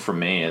evoked for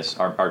me is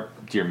our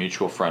dear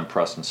mutual friend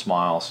Preston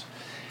Smiles.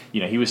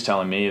 He was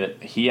telling me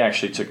that he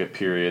actually took a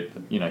period.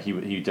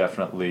 He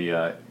definitely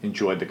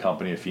enjoyed the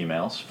company of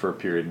females for a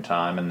period in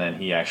time, and then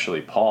he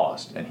actually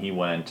paused and he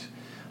went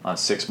on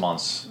 6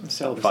 months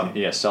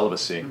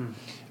celibacy.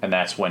 And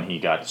that's when he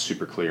got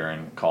super clear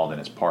and called in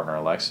his partner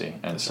Alexi.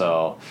 And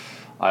so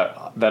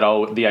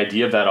the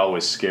idea of that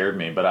always scared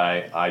me, but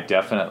I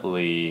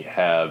definitely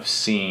have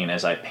seen,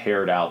 as I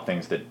paired out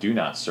things that do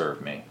not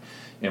serve me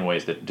in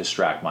ways that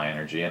distract my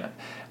energy. And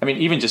I mean,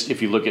 even just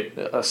if you look at,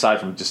 aside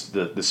from just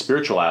the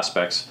spiritual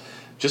aspects,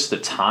 just the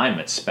time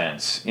it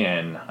spends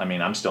in, I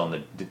mean, I'm still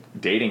in the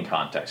dating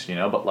context,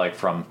 but like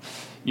from,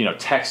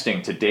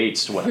 texting to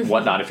dates to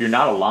whatnot, if you're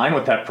not aligned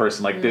with that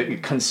person, like the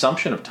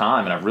consumption of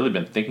time, and I've really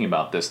been thinking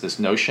about this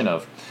notion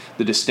of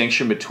the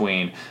distinction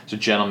between, it's a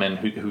gentleman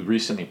who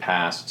recently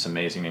passed, it's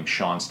amazing, named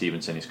Sean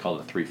Stevenson. He's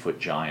called a 3-foot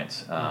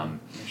giant.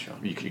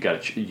 You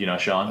got to,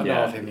 Sean? I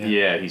know of him,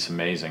 yeah, he's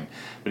amazing.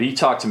 But he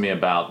talked to me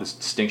about this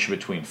distinction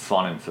between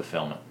fun and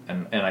fulfillment.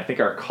 And I think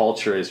our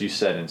culture, as you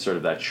said, in sort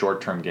of that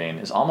short-term gain,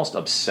 is almost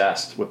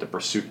obsessed with the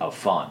pursuit of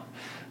fun,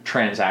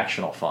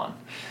 transactional fun,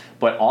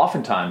 but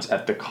oftentimes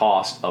at the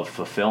cost of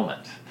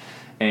fulfillment.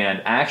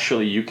 And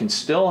actually, you can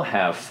still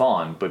have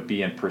fun, but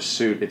be in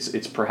pursuit.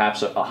 It's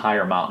perhaps a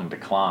higher mountain to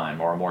climb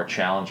or a more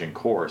challenging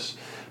course.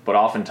 But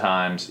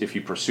oftentimes, if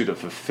you pursue the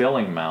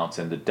fulfilling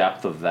mountain, the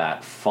depth of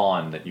that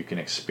fun that you can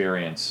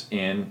experience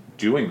in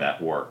doing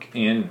that work,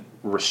 in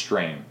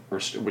restraint,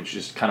 which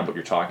is kind of what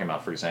you're talking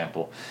about, for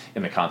example,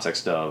 in the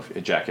context of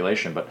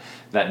ejaculation. But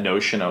that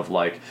notion of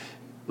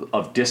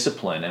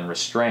discipline and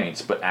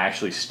restraints, but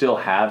actually still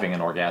having an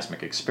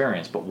orgasmic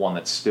experience, but one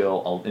that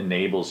still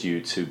enables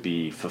you to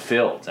be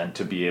fulfilled and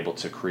to be able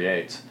to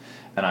create.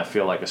 And I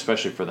feel like,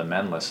 especially for the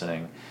men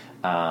listening,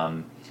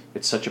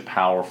 it's such a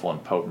powerful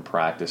and potent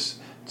practice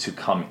to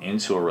come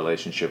into a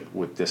relationship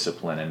with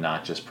discipline and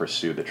not just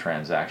pursue the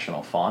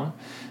transactional fun.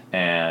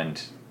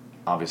 And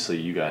obviously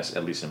you guys,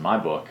 at least in my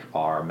book,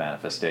 are a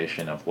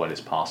manifestation of what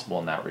is possible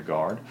in that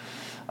regard.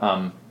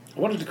 I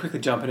wanted to quickly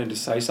jump in and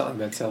just say something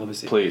about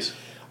celibacy. Please.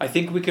 I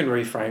think we can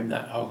reframe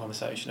that whole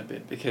conversation a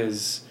bit,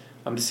 because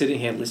I'm just sitting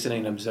here listening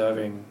and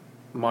observing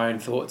my own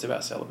thoughts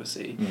about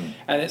celibacy.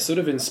 And it sort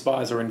of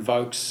inspires or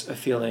invokes a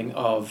feeling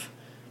of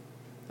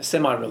a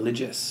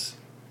semi-religious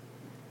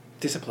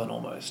discipline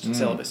almost,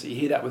 celibacy. You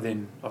hear that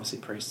within, obviously,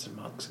 priests and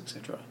monks,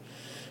 etc.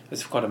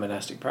 It's quite a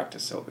monastic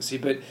practice, celibacy.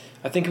 But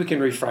I think we can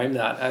reframe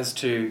that as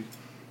to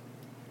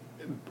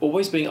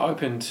always being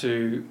open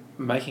to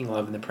making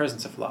love in the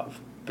presence of love,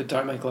 but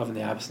don't make love in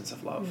the absence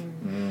of love.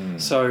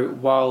 So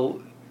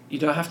while you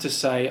don't have to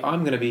say,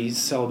 I'm going to be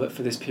celibate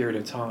for this period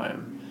of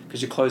time,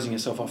 because you're closing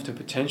yourself off to a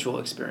potential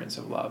experience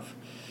of love.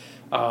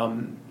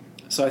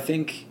 So I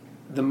think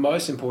the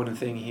most important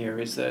thing here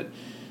is that,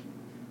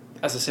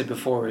 as I said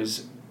before,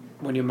 is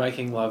when you're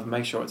making love,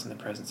 make sure it's in the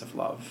presence of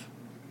love.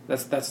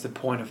 That's the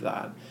point of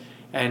that.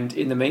 And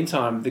in the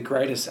meantime, the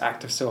greatest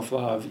act of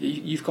self-love,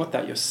 you've got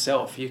that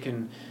yourself. You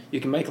can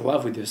make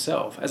love with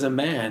yourself. As a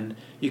man,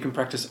 you can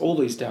practice all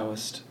these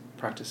Taoist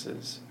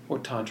practices, or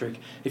tantric.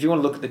 If you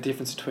want to look at the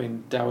difference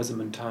between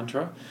Taoism and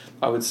Tantra,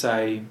 I would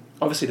say,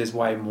 obviously there's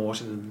way more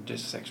to them than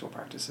just sexual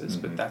practices,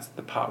 but that's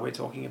the part we're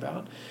talking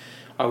about.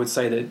 I would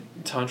say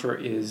that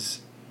Taoism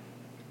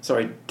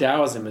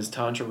is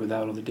Tantra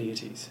without all the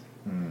deities.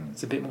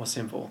 It's a bit more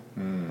simple,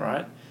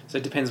 right? So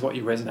it depends what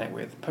you resonate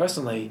with.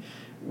 Personally,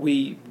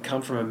 we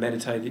come from a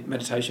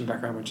meditation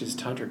background which is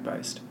tantric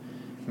based,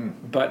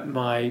 but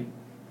my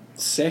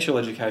sexual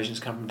education has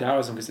come from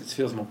Taoism because it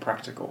feels more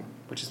practical,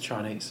 which is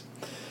Chinese.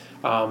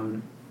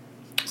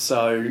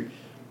 So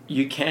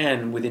you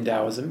can, within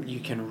Taoism, you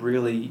can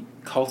really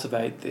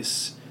cultivate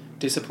this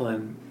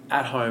discipline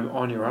at home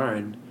on your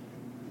own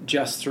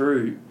just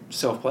through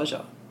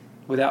self-pleasure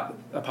without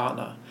a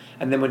partner.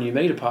 And then when you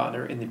meet a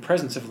partner in the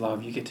presence of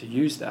love, you get to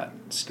use that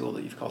skill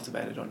that you've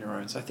cultivated on your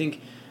own. So I think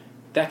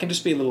that can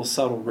just be a little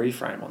subtle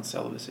reframe on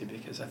celibacy,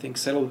 because I think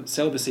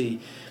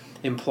celibacy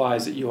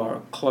implies that you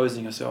are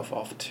closing yourself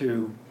off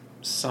to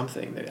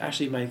something that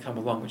actually may come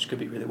along, which could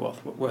be really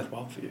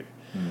worthwhile for you.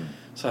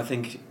 So I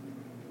think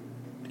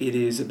it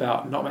is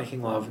about not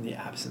making love in the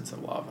absence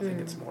of love. I think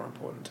it's more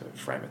important to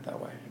frame it that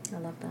way. I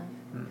love that.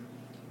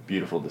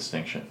 Beautiful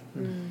distinction.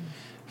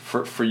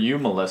 For you,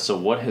 Melissa,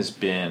 what has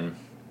been...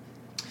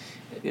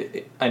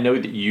 I know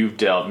that you've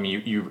delved. I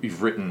mean,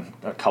 you've written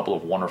a couple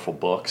of wonderful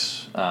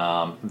books.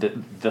 Obviously,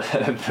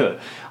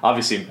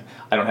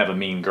 I don't have a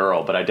mean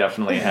girl, but I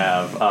definitely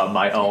have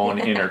my own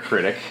inner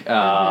critic,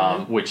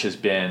 which has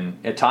been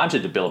at times a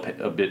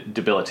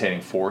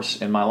debilitating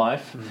force in my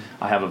life.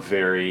 I have a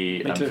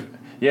very Me too.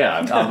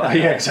 Yeah,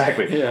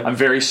 exactly. Yeah. I'm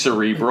very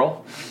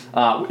cerebral,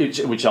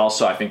 which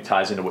also I think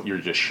ties into what you were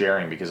just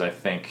sharing, because I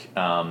think.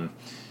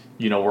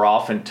 We're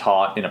often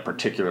taught in a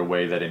particular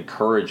way that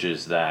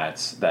encourages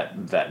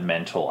that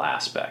mental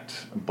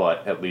aspect.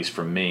 But at least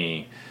for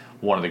me,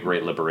 one of the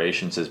great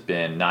liberations has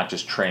been not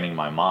just training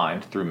my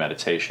mind through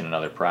meditation and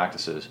other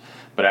practices,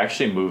 but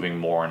actually moving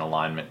more in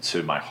alignment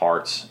to my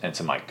heart and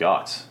to my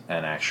gut,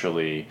 and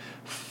actually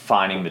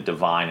finding the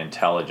divine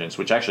intelligence,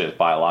 which actually is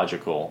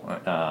biological.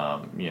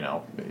 Now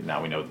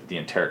we know the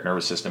enteric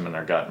nervous system in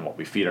our gut and what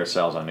we feed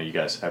ourselves. I know you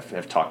guys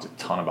have talked a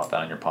ton about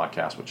that on your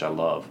podcast, which I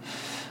love.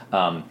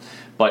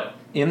 But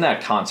in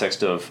that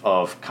context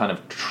of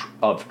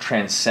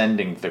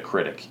transcending the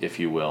critic, if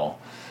you will,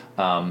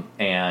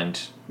 and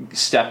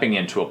stepping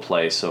into a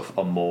place of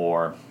a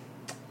more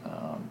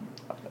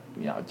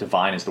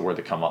divine is the word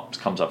that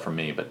comes up for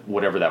me, but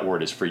whatever that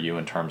word is for you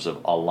in terms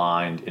of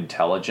aligned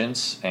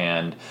intelligence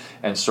and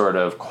sort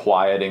of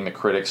quieting the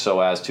critic so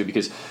as to,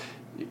 because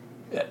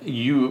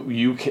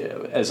you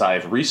as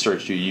I've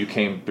researched you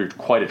came through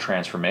quite a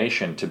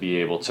transformation to be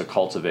able to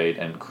cultivate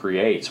and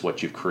create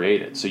what you've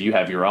created. So you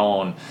have your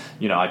own,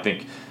 I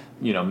think,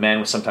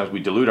 men, sometimes we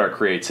dilute our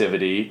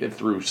creativity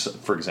through,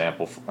 for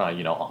example,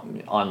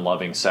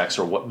 unloving sex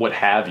or what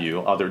have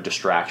you, other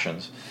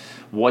distractions.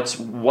 What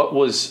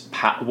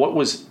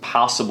was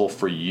possible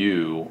for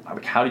you?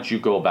 How did you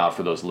go about,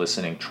 for those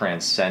listening,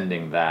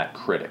 transcending that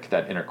critic,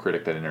 that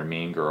inner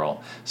mean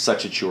girl,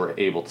 such that you were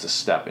able to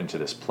step into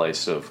this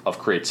place of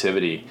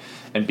creativity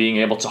and being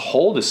able to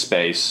hold a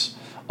space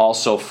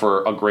also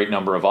for a great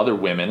number of other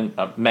women,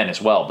 men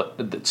as well,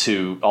 but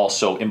to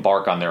also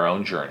embark on their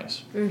own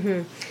journeys?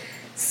 Mm-hmm.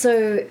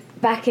 So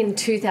back in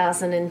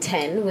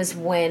 2010 was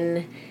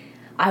when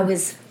I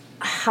was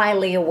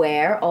highly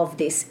aware of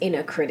this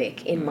inner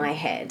critic in my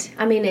head.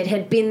 I mean, it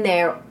had been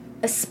there,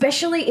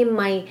 especially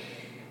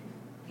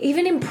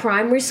even in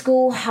primary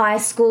school, high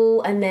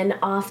school, and then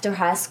after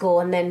high school.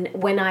 And then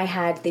when I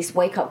had this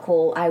wake-up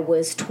call, I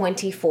was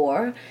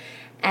 24,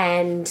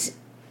 and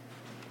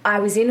I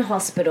was in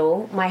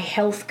hospital, my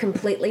health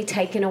completely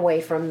taken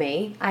away from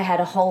me. I had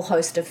a whole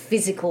host of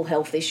physical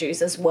health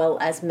issues as well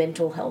as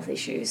mental health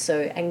issues.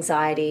 So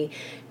anxiety,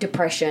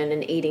 depression,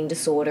 and eating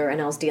disorder,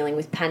 and I was dealing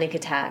with panic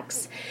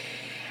attacks.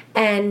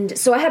 And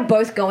so I had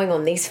both going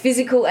on, these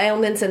physical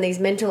ailments and these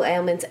mental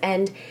ailments.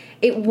 And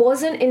it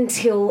wasn't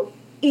until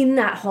in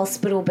that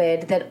hospital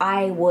bed that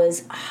I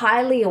was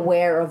highly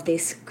aware of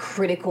this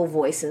critical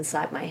voice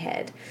inside my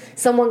head.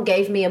 Someone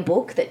gave me a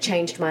book that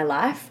changed my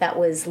life. That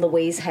was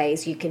Louise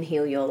Hay's You Can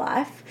Heal Your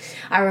Life.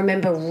 I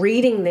remember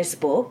reading this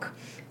book,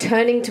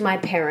 turning to my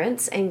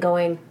parents and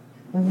going,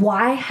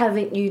 why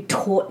haven't you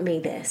taught me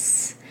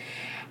this?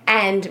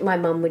 And my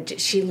mum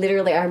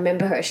I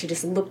remember her, she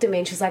just looked at me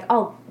and she was like,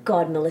 oh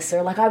God,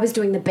 Melissa, like I was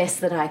doing the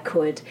best that I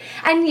could.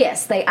 And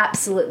yes, they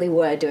absolutely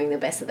were doing the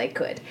best that they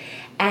could.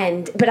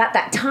 But at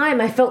that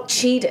time, I felt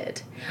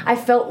cheated. I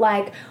felt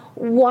like,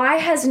 why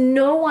has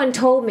no one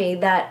told me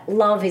that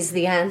love is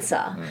the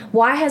answer?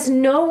 Why has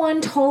no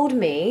one told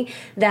me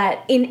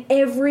that in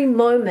every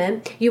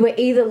moment you are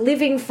either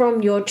living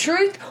from your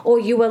truth or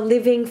you are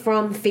living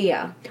from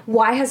fear?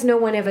 Why has no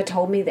one ever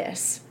told me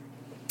this?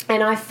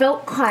 And I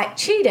felt quite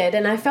cheated,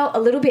 and I felt a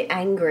little bit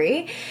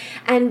angry.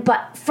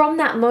 But from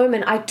that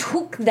moment, I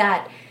took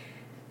that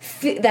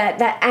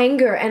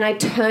anger and I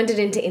turned it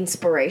into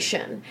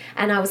inspiration.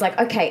 And I was like,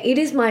 okay, it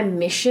is my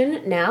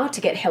mission now to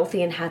get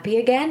healthy and happy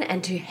again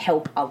and to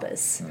help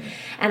others.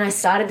 And I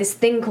started this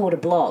thing called a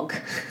blog.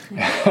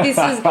 This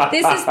is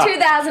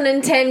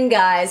 2010,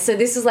 guys. So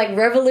this is like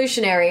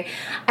revolutionary.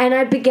 And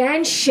I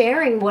began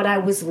sharing what I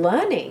was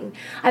learning.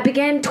 I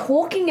began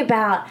talking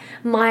about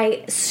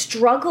my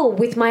struggle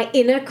with my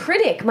inner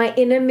critic, my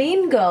inner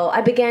mean girl.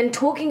 I began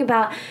talking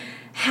about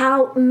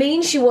how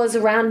mean she was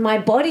around my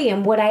body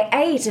and what I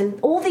ate and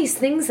all these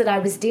things that I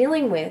was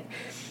dealing with.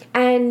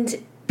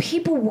 And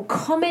people were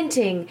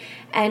commenting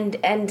and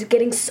I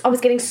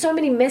was getting so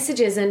many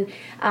messages, and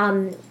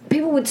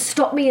people would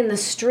stop me in the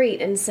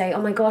street and say,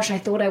 oh my gosh, I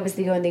thought I was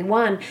the only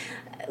one.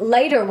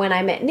 Later, when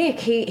I met Nick,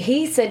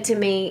 he said to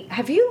me,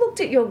 have you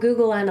looked at your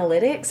Google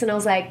Analytics? And I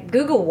was like,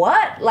 Google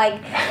what?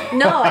 Like,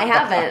 no, I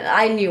haven't.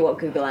 I knew what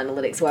Google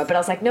Analytics were, but I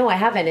was like, no, I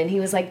haven't. And he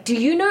was like, do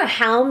you know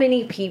how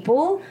many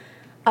people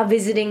are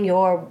visiting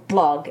your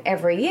blog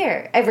every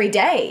year, every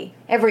day,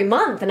 every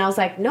month? And I was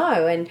like,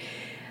 no. And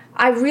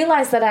I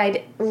realized that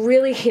I'd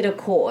really hit a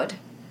chord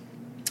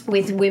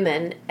with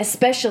women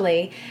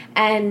especially,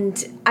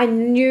 and I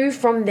knew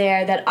from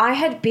there that I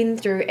had been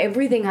through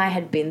everything I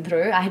had been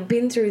through. I had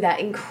been through that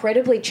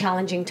incredibly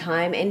challenging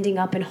time, ending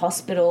up in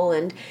hospital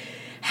and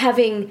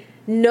having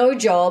no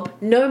job,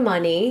 no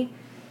money,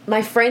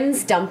 my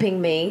friends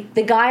dumping me,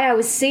 the guy I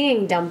was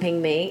seeing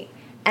dumping me,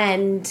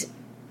 and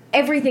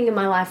everything in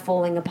my life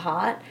falling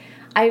apart.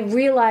 I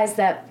realized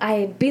that I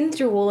had been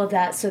through all of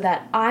that so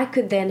that I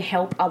could then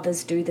help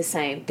others do the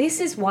same. This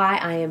is why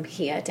I am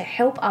here, to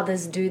help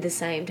others do the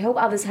same, to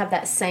help others have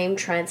that same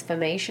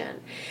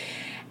transformation.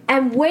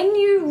 And when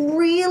you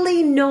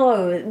really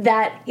know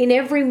that in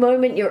every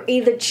moment you're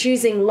either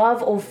choosing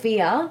love or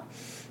fear,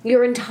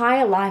 your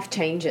entire life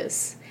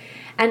changes.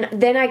 And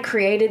then I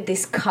created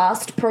this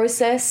CAST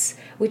process,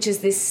 which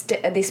is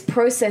this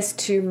process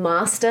to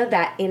master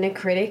that inner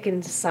critic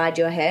inside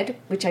your head,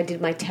 which I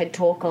did my TED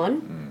Talk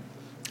on,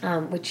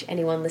 which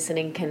anyone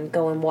listening can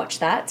go and watch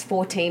that. It's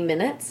 14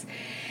 minutes.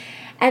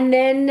 And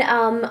then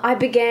I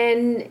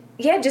began,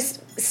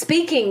 just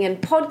speaking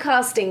and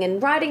podcasting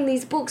and writing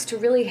these books to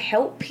really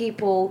help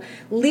people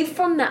live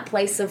from that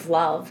place of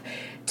love,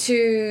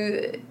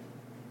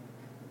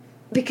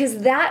 because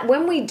that,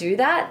 when we do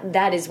that,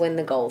 that is when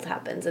the gold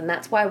happens. And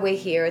that's why we're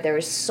here. There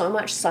is so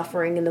much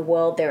suffering in the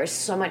world. There is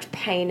so much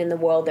pain in the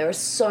world. There are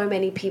so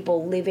many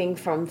people living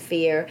from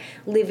fear,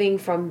 living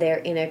from their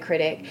inner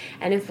critic.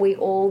 And if we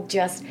all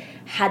just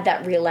had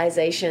that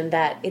realization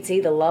that it's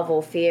either love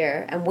or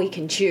fear and we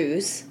can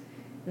choose,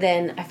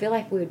 then I feel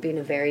like we would be in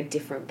a very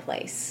different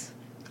place.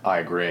 I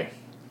agree.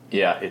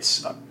 Yeah,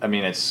 it's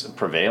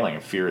prevailing.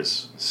 Fear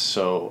is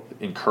so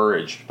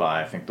encouraged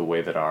by, I think, the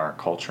way that our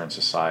culture and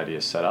society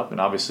is set up.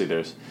 And obviously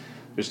there's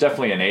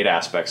definitely innate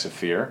aspects of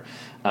fear.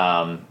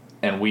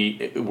 And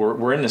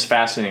we're in this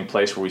fascinating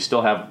place where we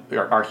still have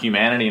our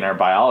humanity and our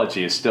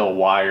biology is still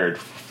wired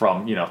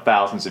from,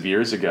 thousands of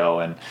years ago.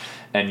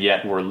 And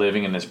yet we're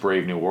living in this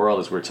brave new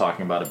world, as we were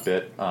talking about a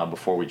bit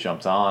before we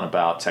jumped on,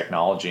 about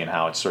technology and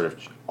how it's sort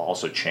of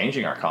also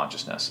changing our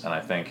consciousness. And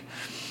I think,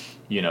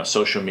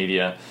 social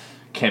media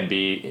can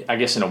be, I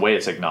guess in a way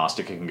it's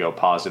agnostic. It can go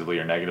positively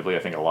or negatively. I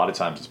think a lot of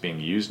times it's being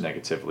used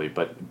negatively,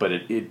 but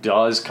it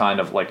does kind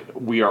of, like,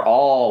 we are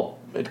all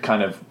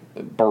kind of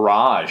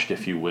barraged,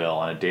 if you will,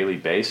 on a daily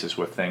basis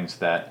with things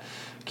that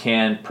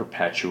can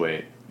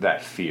perpetuate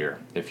that fear,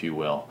 if you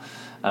will.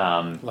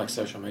 Like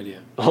social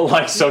media.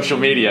 Like social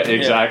media,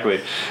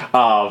 exactly.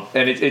 Yeah.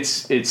 And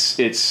it's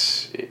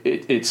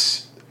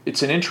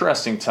an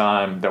interesting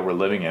time that we're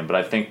living in, but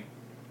I think,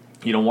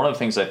 one of the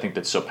things I think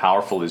that's so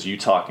powerful is you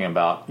talking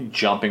about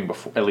jumping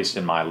before, at least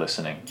in my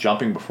listening,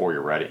 jumping before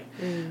you're ready.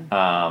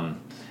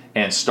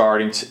 And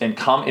starting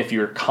to, if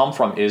your come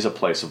from is a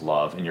place of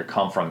love and your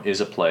come from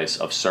is a place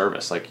of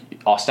service, like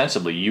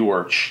ostensibly you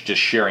are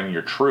just sharing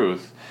your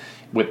truth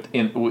with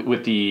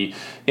the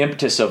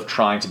impetus of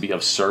trying to be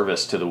of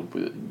service to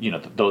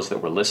the, those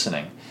that were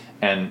listening,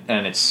 and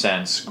it's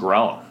since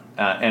grown.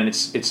 And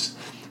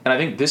I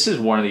think this is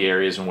one of the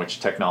areas in which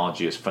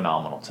technology is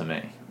phenomenal to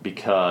me,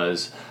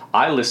 because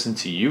I listened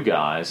to you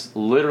guys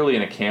literally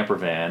in a camper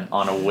van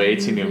on a way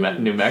to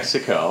New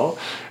Mexico.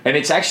 And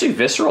it's actually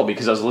visceral,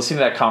 because I was listening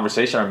to that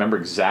conversation. I remember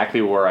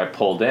exactly where I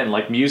pulled in.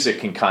 Like, music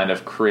can kind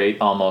of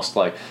create almost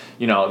like,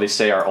 they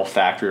say our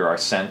olfactory or our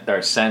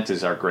scent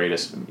is our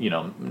greatest,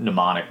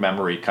 mnemonic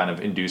memory kind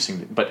of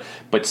inducing.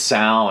 But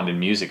sound and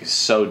music is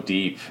so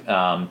deep.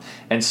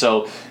 And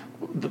so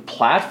the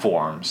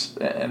platforms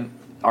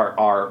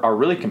are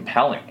really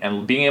compelling,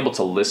 and being able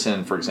to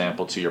listen, for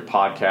example, to your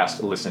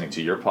podcast, listening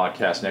to your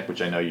podcast, Nick, which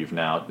I know you've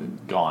now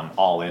gone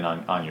all in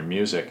on your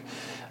music,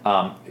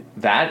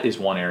 that is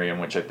one area in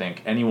which I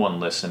think anyone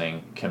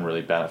listening can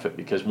really benefit,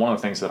 because one of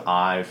the things that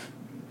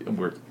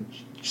we're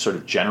sort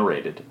of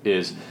generated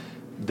is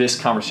this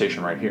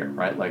conversation right here,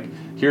 right? Like,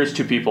 here's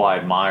two people I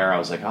admire. I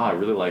was like, I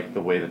really like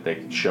the way that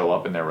they show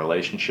up in their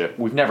relationship.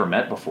 We've never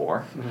met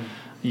before,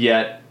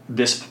 yet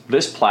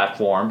this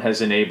platform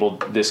has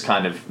enabled this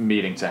kind of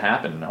meeting to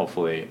happen, and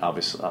hopefully,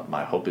 obviously,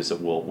 my hope is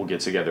that we'll get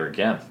together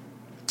again.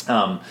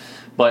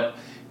 But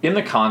in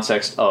the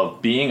context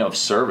of being of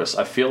service,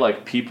 I feel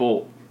like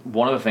people.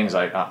 One of the things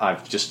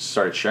I've just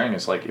started sharing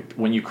is, like,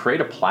 when you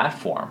create a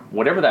platform,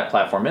 whatever that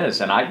platform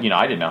is, and I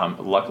didn't know how.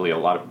 Luckily, a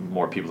lot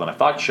more people than I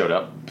thought showed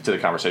up to the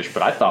conversation.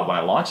 But I thought when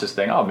I launched this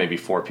thing, maybe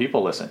 4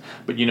 people listen.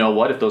 But you know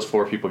what? If those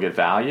 4 people get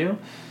value,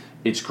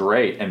 it's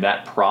great, and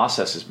that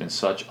process has been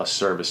such a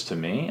service to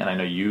me. And I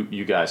know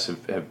you guys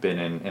have been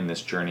in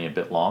this journey a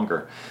bit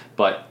longer,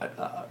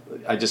 but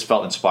I just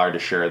felt inspired to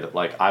share that.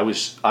 Like, I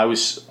was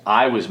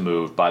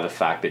moved by the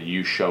fact that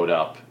you showed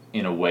up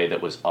in a way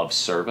that was of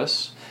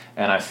service,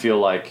 and I feel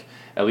like,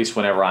 at least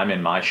whenever I'm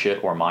in my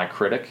shit or my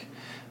critic,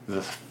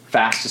 the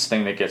fastest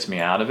thing that gets me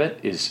out of it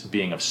is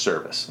being of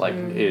service, like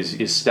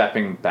is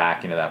stepping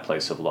back into that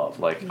place of love.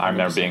 Like, I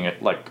remember being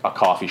at like a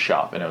coffee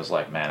shop, and it was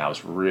like, man, I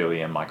was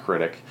really in my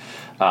critic.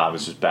 It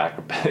was just back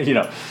when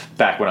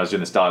I was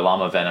doing this Dalai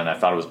Lama event, and I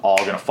thought it was all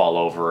going to fall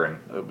over,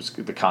 and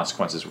the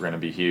consequences were going to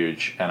be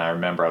huge. And I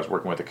remember I was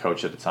working with a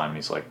coach at the time, and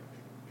he's like,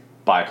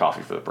 buy a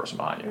coffee for the person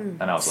behind you.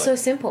 And I was like, so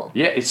simple.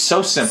 Yeah, it's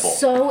so simple.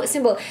 So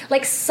simple.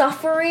 Like,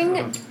 suffering,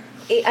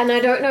 and I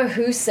don't know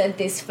who said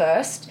this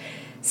first,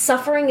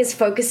 suffering is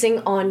focusing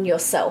on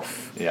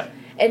yourself. Yeah.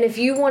 And if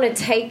you want to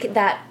take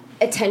that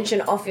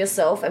attention off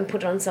yourself and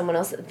put it on someone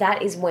else,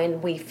 that is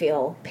when we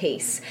feel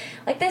peace.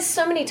 Like, there's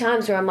so many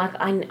times where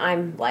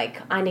I'm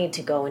like, I need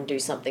to go and do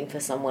something for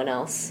someone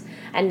else.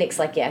 And Nick's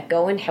like, yeah,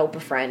 go and help a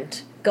friend.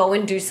 Go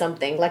and do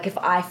something. Like, if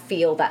I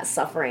feel that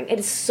suffering, it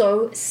is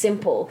so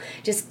simple.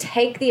 Just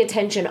take the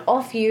attention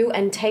off you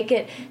and take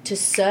it to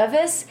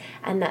service,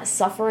 and that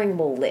suffering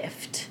will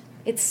lift.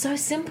 It's so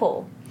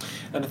simple.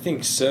 And I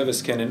think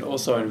service can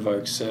also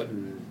invoke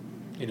certain,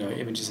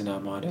 images in our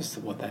mind as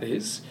to what that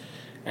is.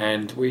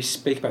 And we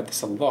speak about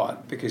this a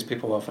lot because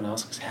people often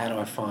ask us, how do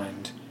I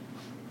find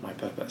my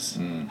purpose?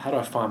 How do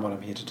I find what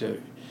I'm here to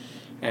do?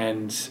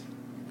 And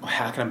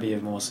how can I be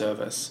of more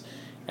service?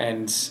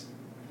 And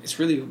it's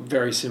really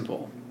very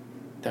simple.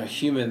 That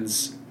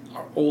humans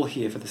are all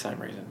here for the same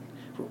reason.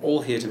 We're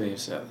all here to be of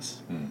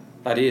service.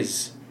 That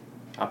is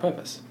our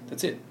purpose.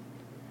 That's it.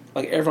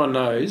 Like, everyone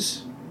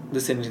knows,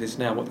 listening to this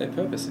now, what their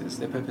purpose is.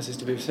 Their purpose is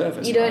to be of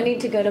service. You don't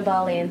need to go to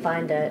Bali and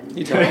find it.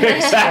 You don't.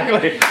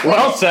 Exactly.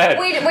 Well said.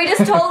 We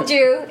just told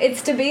you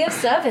it's to be of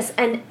service.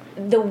 And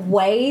the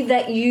way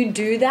that you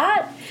do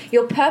that,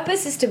 your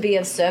purpose is to be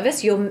of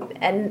service.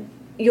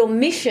 Your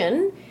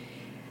mission,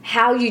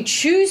 how you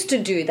choose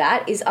to do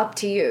that, is up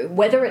to you.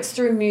 Whether it's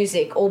through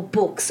music or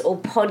books or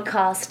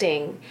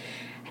podcasting,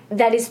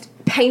 that is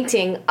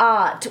painting,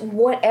 art,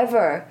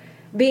 whatever.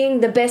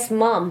 being the best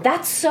mum.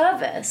 That's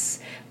service.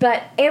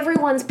 But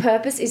everyone's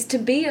purpose is to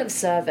be of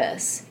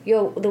service.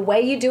 The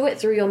way you do it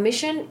through your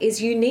mission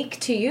is unique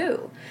to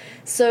you.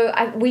 So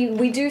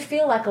we do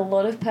feel like a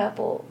lot of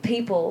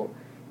people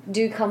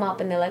do come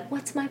up and they're like,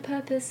 what's my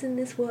purpose in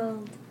this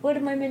world? What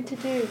am I meant to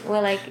do?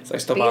 We're like... So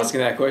stop asking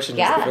that question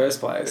in the first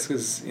place,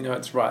 because,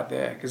 it's right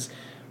there. Because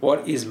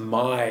what is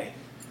my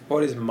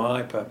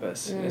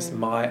purpose? It's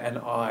my and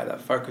I,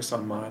 that focus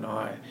on my and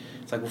I.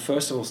 It's like, well,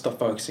 first of all, stop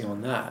focusing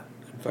on that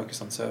and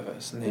focus on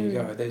service. And there you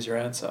go. There's your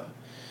answer.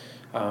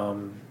 I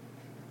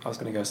was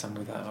going to go somewhere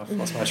with that. I've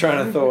lost my train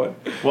of thought.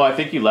 Well, I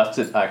think you left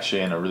it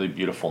actually in a really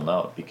beautiful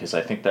note, because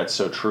I think that's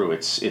so true.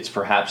 It's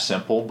perhaps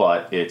simple,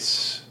 but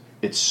it's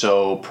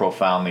so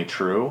profoundly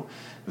true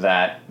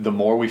that the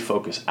more we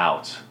focus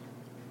out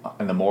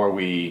and the more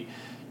we,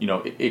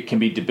 it can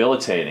be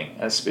debilitating.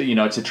 It's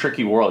a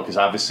tricky world, because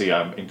obviously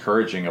I'm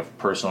encouraging of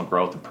personal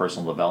growth and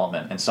personal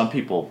development. And some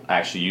people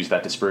actually use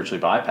that to spiritually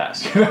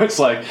bypass. It's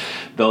like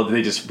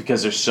they just,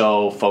 because they're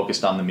so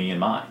focused on the me and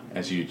mine,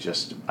 as you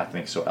just, I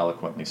think, so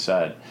eloquently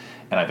said.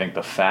 And I think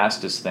the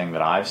fastest thing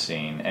that I've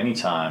seen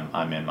anytime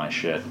I'm in my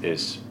shit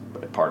is,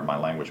 pardon my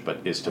language, but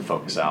is to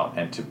focus out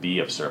and to be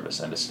of service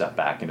and to step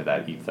back into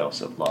that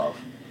ethos of love.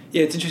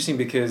 Yeah, it's interesting,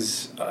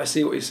 because I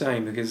see what you're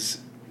saying, because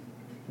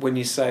when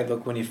you say,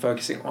 look, when you're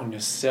focusing on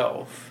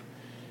yourself,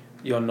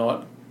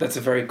 that's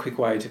a very quick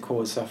way to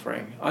cause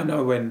suffering. I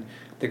know when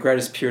the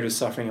greatest period of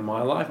suffering in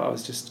my life, I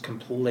was just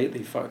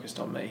completely focused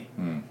on me.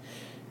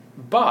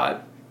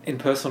 But in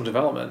personal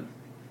development,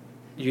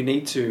 you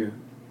need to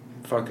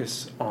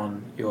focus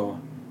on your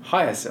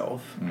higher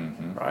self,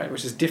 right?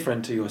 Which is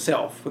different to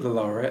yourself with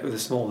a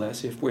small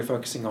s. If we're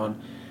focusing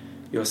on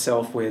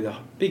yourself with a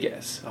big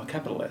S, or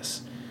capital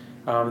S.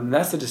 And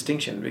that's the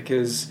distinction,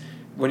 because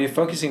when you're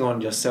focusing on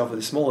yourself with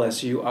a small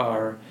s,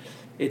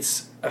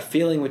 it's a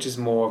feeling which is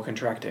more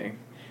contracting.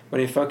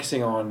 When you're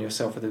focusing on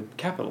yourself with a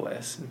capital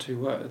S, in 2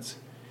 words,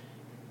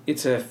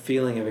 it's a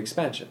feeling of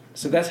expansion.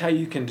 So that's how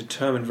you can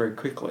determine very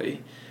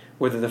quickly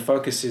whether the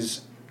focus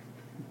is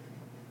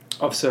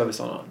of service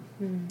or not.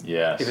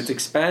 Yes. If it's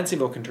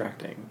expansive or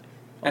contracting.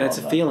 And it's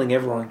a feeling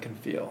everyone can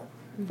feel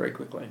very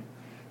quickly.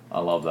 I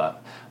love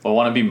that. Well, I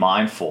want to be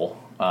mindful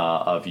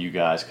of you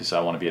guys, because I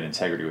want to be in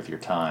integrity with your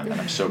time.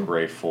 And I'm so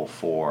grateful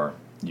for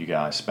you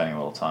guys spending a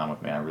little time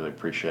with me. I really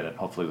appreciate it.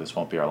 Hopefully this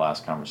won't be our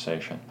last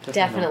conversation.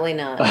 Definitely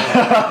not. But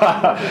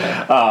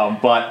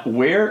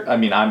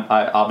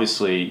I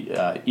obviously,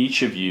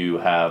 each of you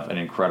have an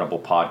incredible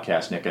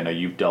podcast. Nick, I know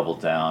you've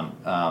doubled down.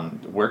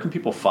 Where can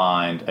people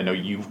find, I know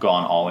you've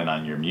gone all in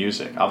on your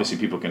music. Obviously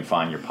people can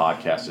find your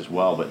podcast as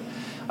well, but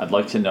I'd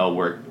like to know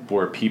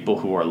where people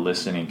who are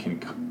listening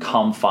can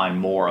come find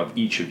more of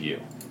each of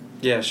you.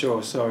 Yeah,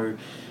 sure. So,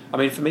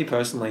 for me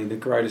personally, the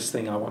greatest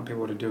thing I want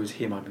people to do is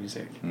hear my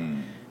music.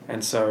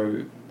 And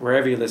so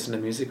wherever you listen to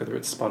music, whether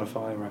it's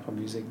Spotify or Apple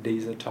Music,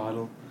 Deezer,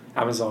 Tidal,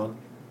 Amazon,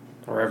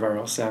 wherever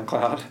else,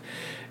 SoundCloud,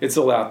 it's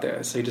all out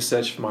there. So you just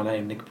search for my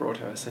name, Nick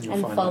Broadhurst, and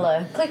you'll find follow.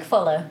 It. Click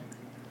follow.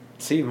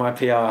 See, my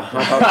PR.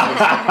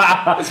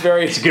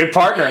 It's a good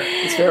partner.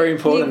 It's very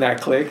important,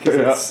 that click,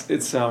 because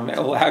it's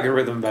all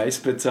algorithm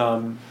based. But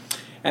and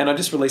I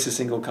just released a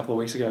single a couple of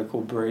weeks ago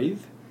called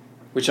Breathe,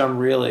 which I'm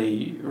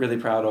really, really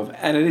proud of.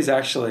 And it is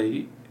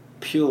actually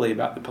purely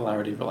about the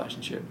polarity of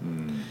relationship.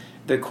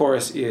 The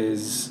chorus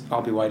is,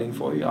 I'll be waiting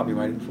for you, I'll be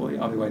waiting for you,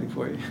 I'll be waiting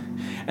for you.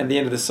 And the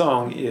end of the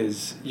song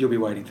is, you'll be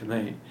waiting for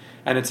me.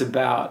 And it's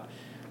about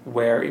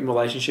where in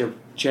relationship,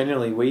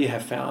 generally we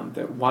have found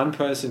that one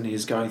person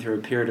is going through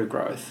a period of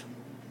growth,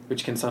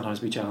 which can sometimes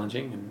be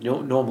challenging, and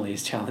normally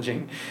is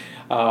challenging,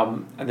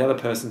 and the other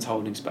person's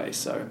holding space.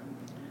 So,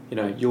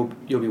 you'll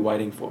be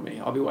waiting for me,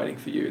 I'll be waiting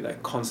for you,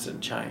 that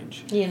constant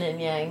change. Yin and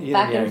yang,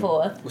 back and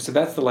forth. So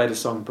that's the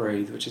latest song,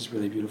 Breathe, which is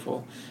really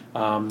beautiful.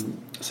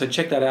 So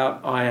check that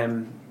out. I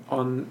am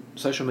on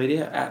social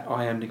media at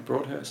I am Nick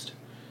Broadhurst.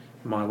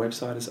 My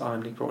website is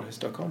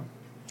iamnickbroadhurst.com.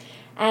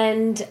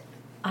 And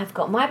I've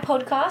got my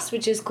podcast,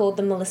 which is called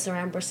The Melissa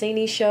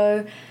Ambrosini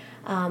Show.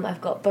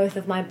 I've got both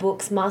of my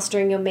books,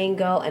 Mastering Your Mean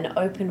Girl and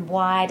Open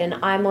Wide, and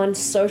I'm on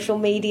social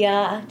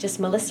media, just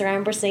Melissa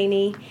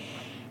Ambrosini.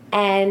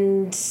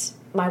 And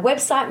my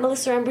website,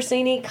 Melissa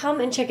Ambrosini,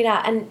 come and check it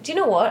out. And do you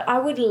know what? I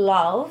would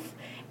love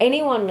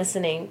anyone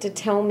listening to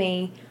tell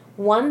me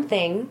one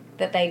thing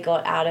that they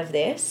got out of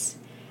this,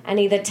 and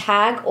either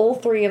tag all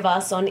 3 of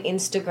us on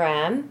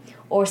Instagram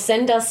or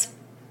send us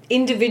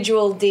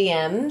individual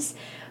DMs.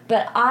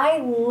 But I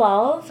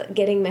love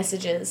getting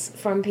messages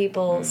from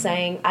people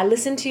saying, I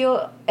listened to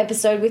your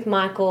episode with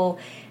Michael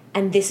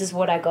and this is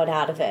what I got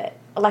out of it.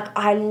 Like,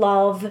 I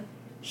love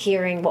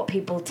hearing what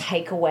people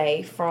take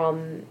away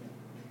from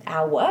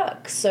our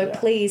work. So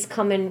please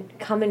come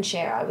and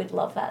share. I would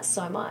love that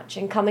so much.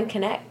 And come and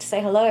connect.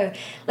 Say hello.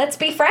 Let's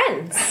be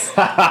friends.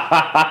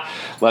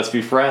 Let's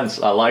be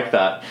friends. I like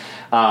that.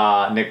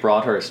 Nick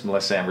Broadhurst,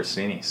 Melissa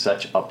Ambrosini,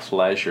 such a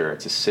pleasure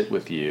to sit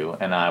with you.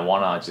 And I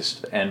want to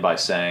just end by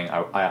saying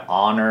I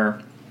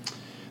honor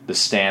the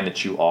Stan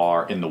that you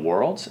are in the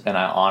world, and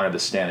I honor the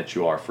Stan that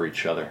you are for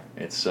each other.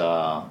 It's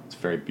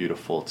very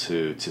beautiful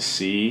to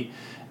see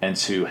and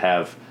to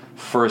have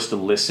first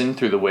listened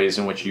through the ways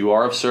in which you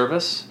are of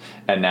service,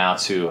 and now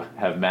to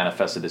have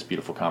manifested this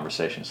beautiful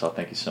conversation. So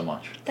thank you so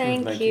much.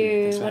 Thank Thank you.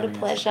 you. Thanks for What a having us.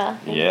 pleasure.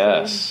 Thank you.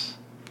 Yes.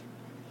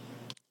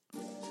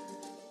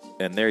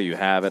 And there you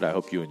have it. I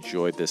hope you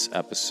enjoyed this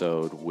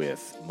episode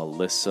with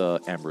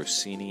Melissa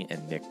Ambrosini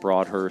and Nick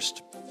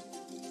Broadhurst.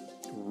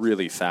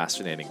 Really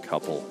fascinating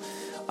couple.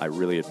 I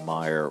really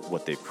admire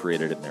what they've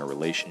created in their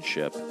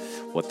relationship,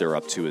 what they're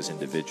up to as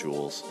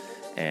individuals,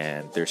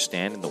 and their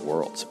stand in the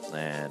world.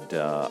 And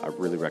I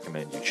really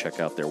recommend you check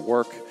out their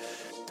work.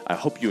 I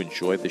hope you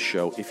enjoyed the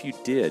show. If you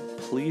did,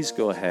 please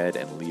go ahead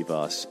and leave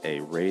us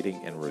a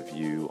rating and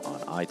review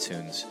on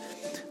iTunes.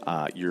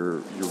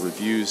 Your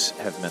reviews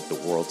have meant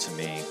the world to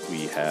me.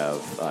 We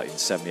have, in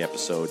 70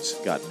 episodes,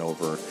 gotten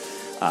over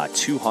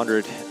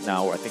 200,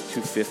 now I think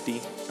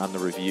 250 on the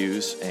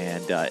reviews,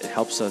 and it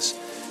helps us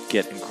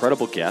get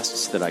incredible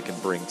guests that I can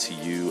bring to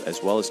you,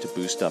 as well as to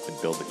boost up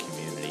and build the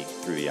community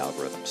through the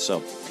algorithm. So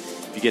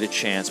if you get a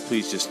chance,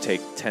 please just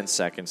take 10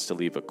 seconds to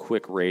leave a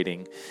quick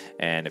rating,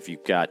 and if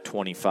you've got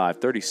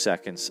 25, 30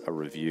 seconds, a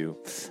review,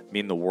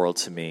 mean the world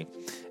to me.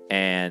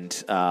 And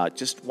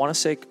just want to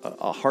say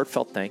a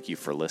heartfelt thank you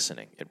for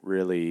listening. It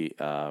really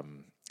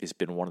has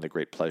been one of the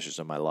great pleasures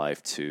of my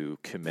life to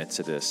commit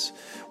to this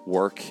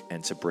work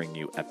and to bring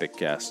you epic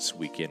guests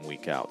week in,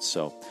 week out.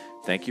 So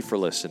thank you for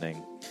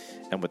listening.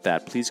 And with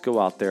that, please go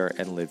out there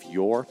and live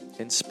your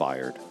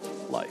inspired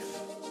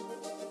life.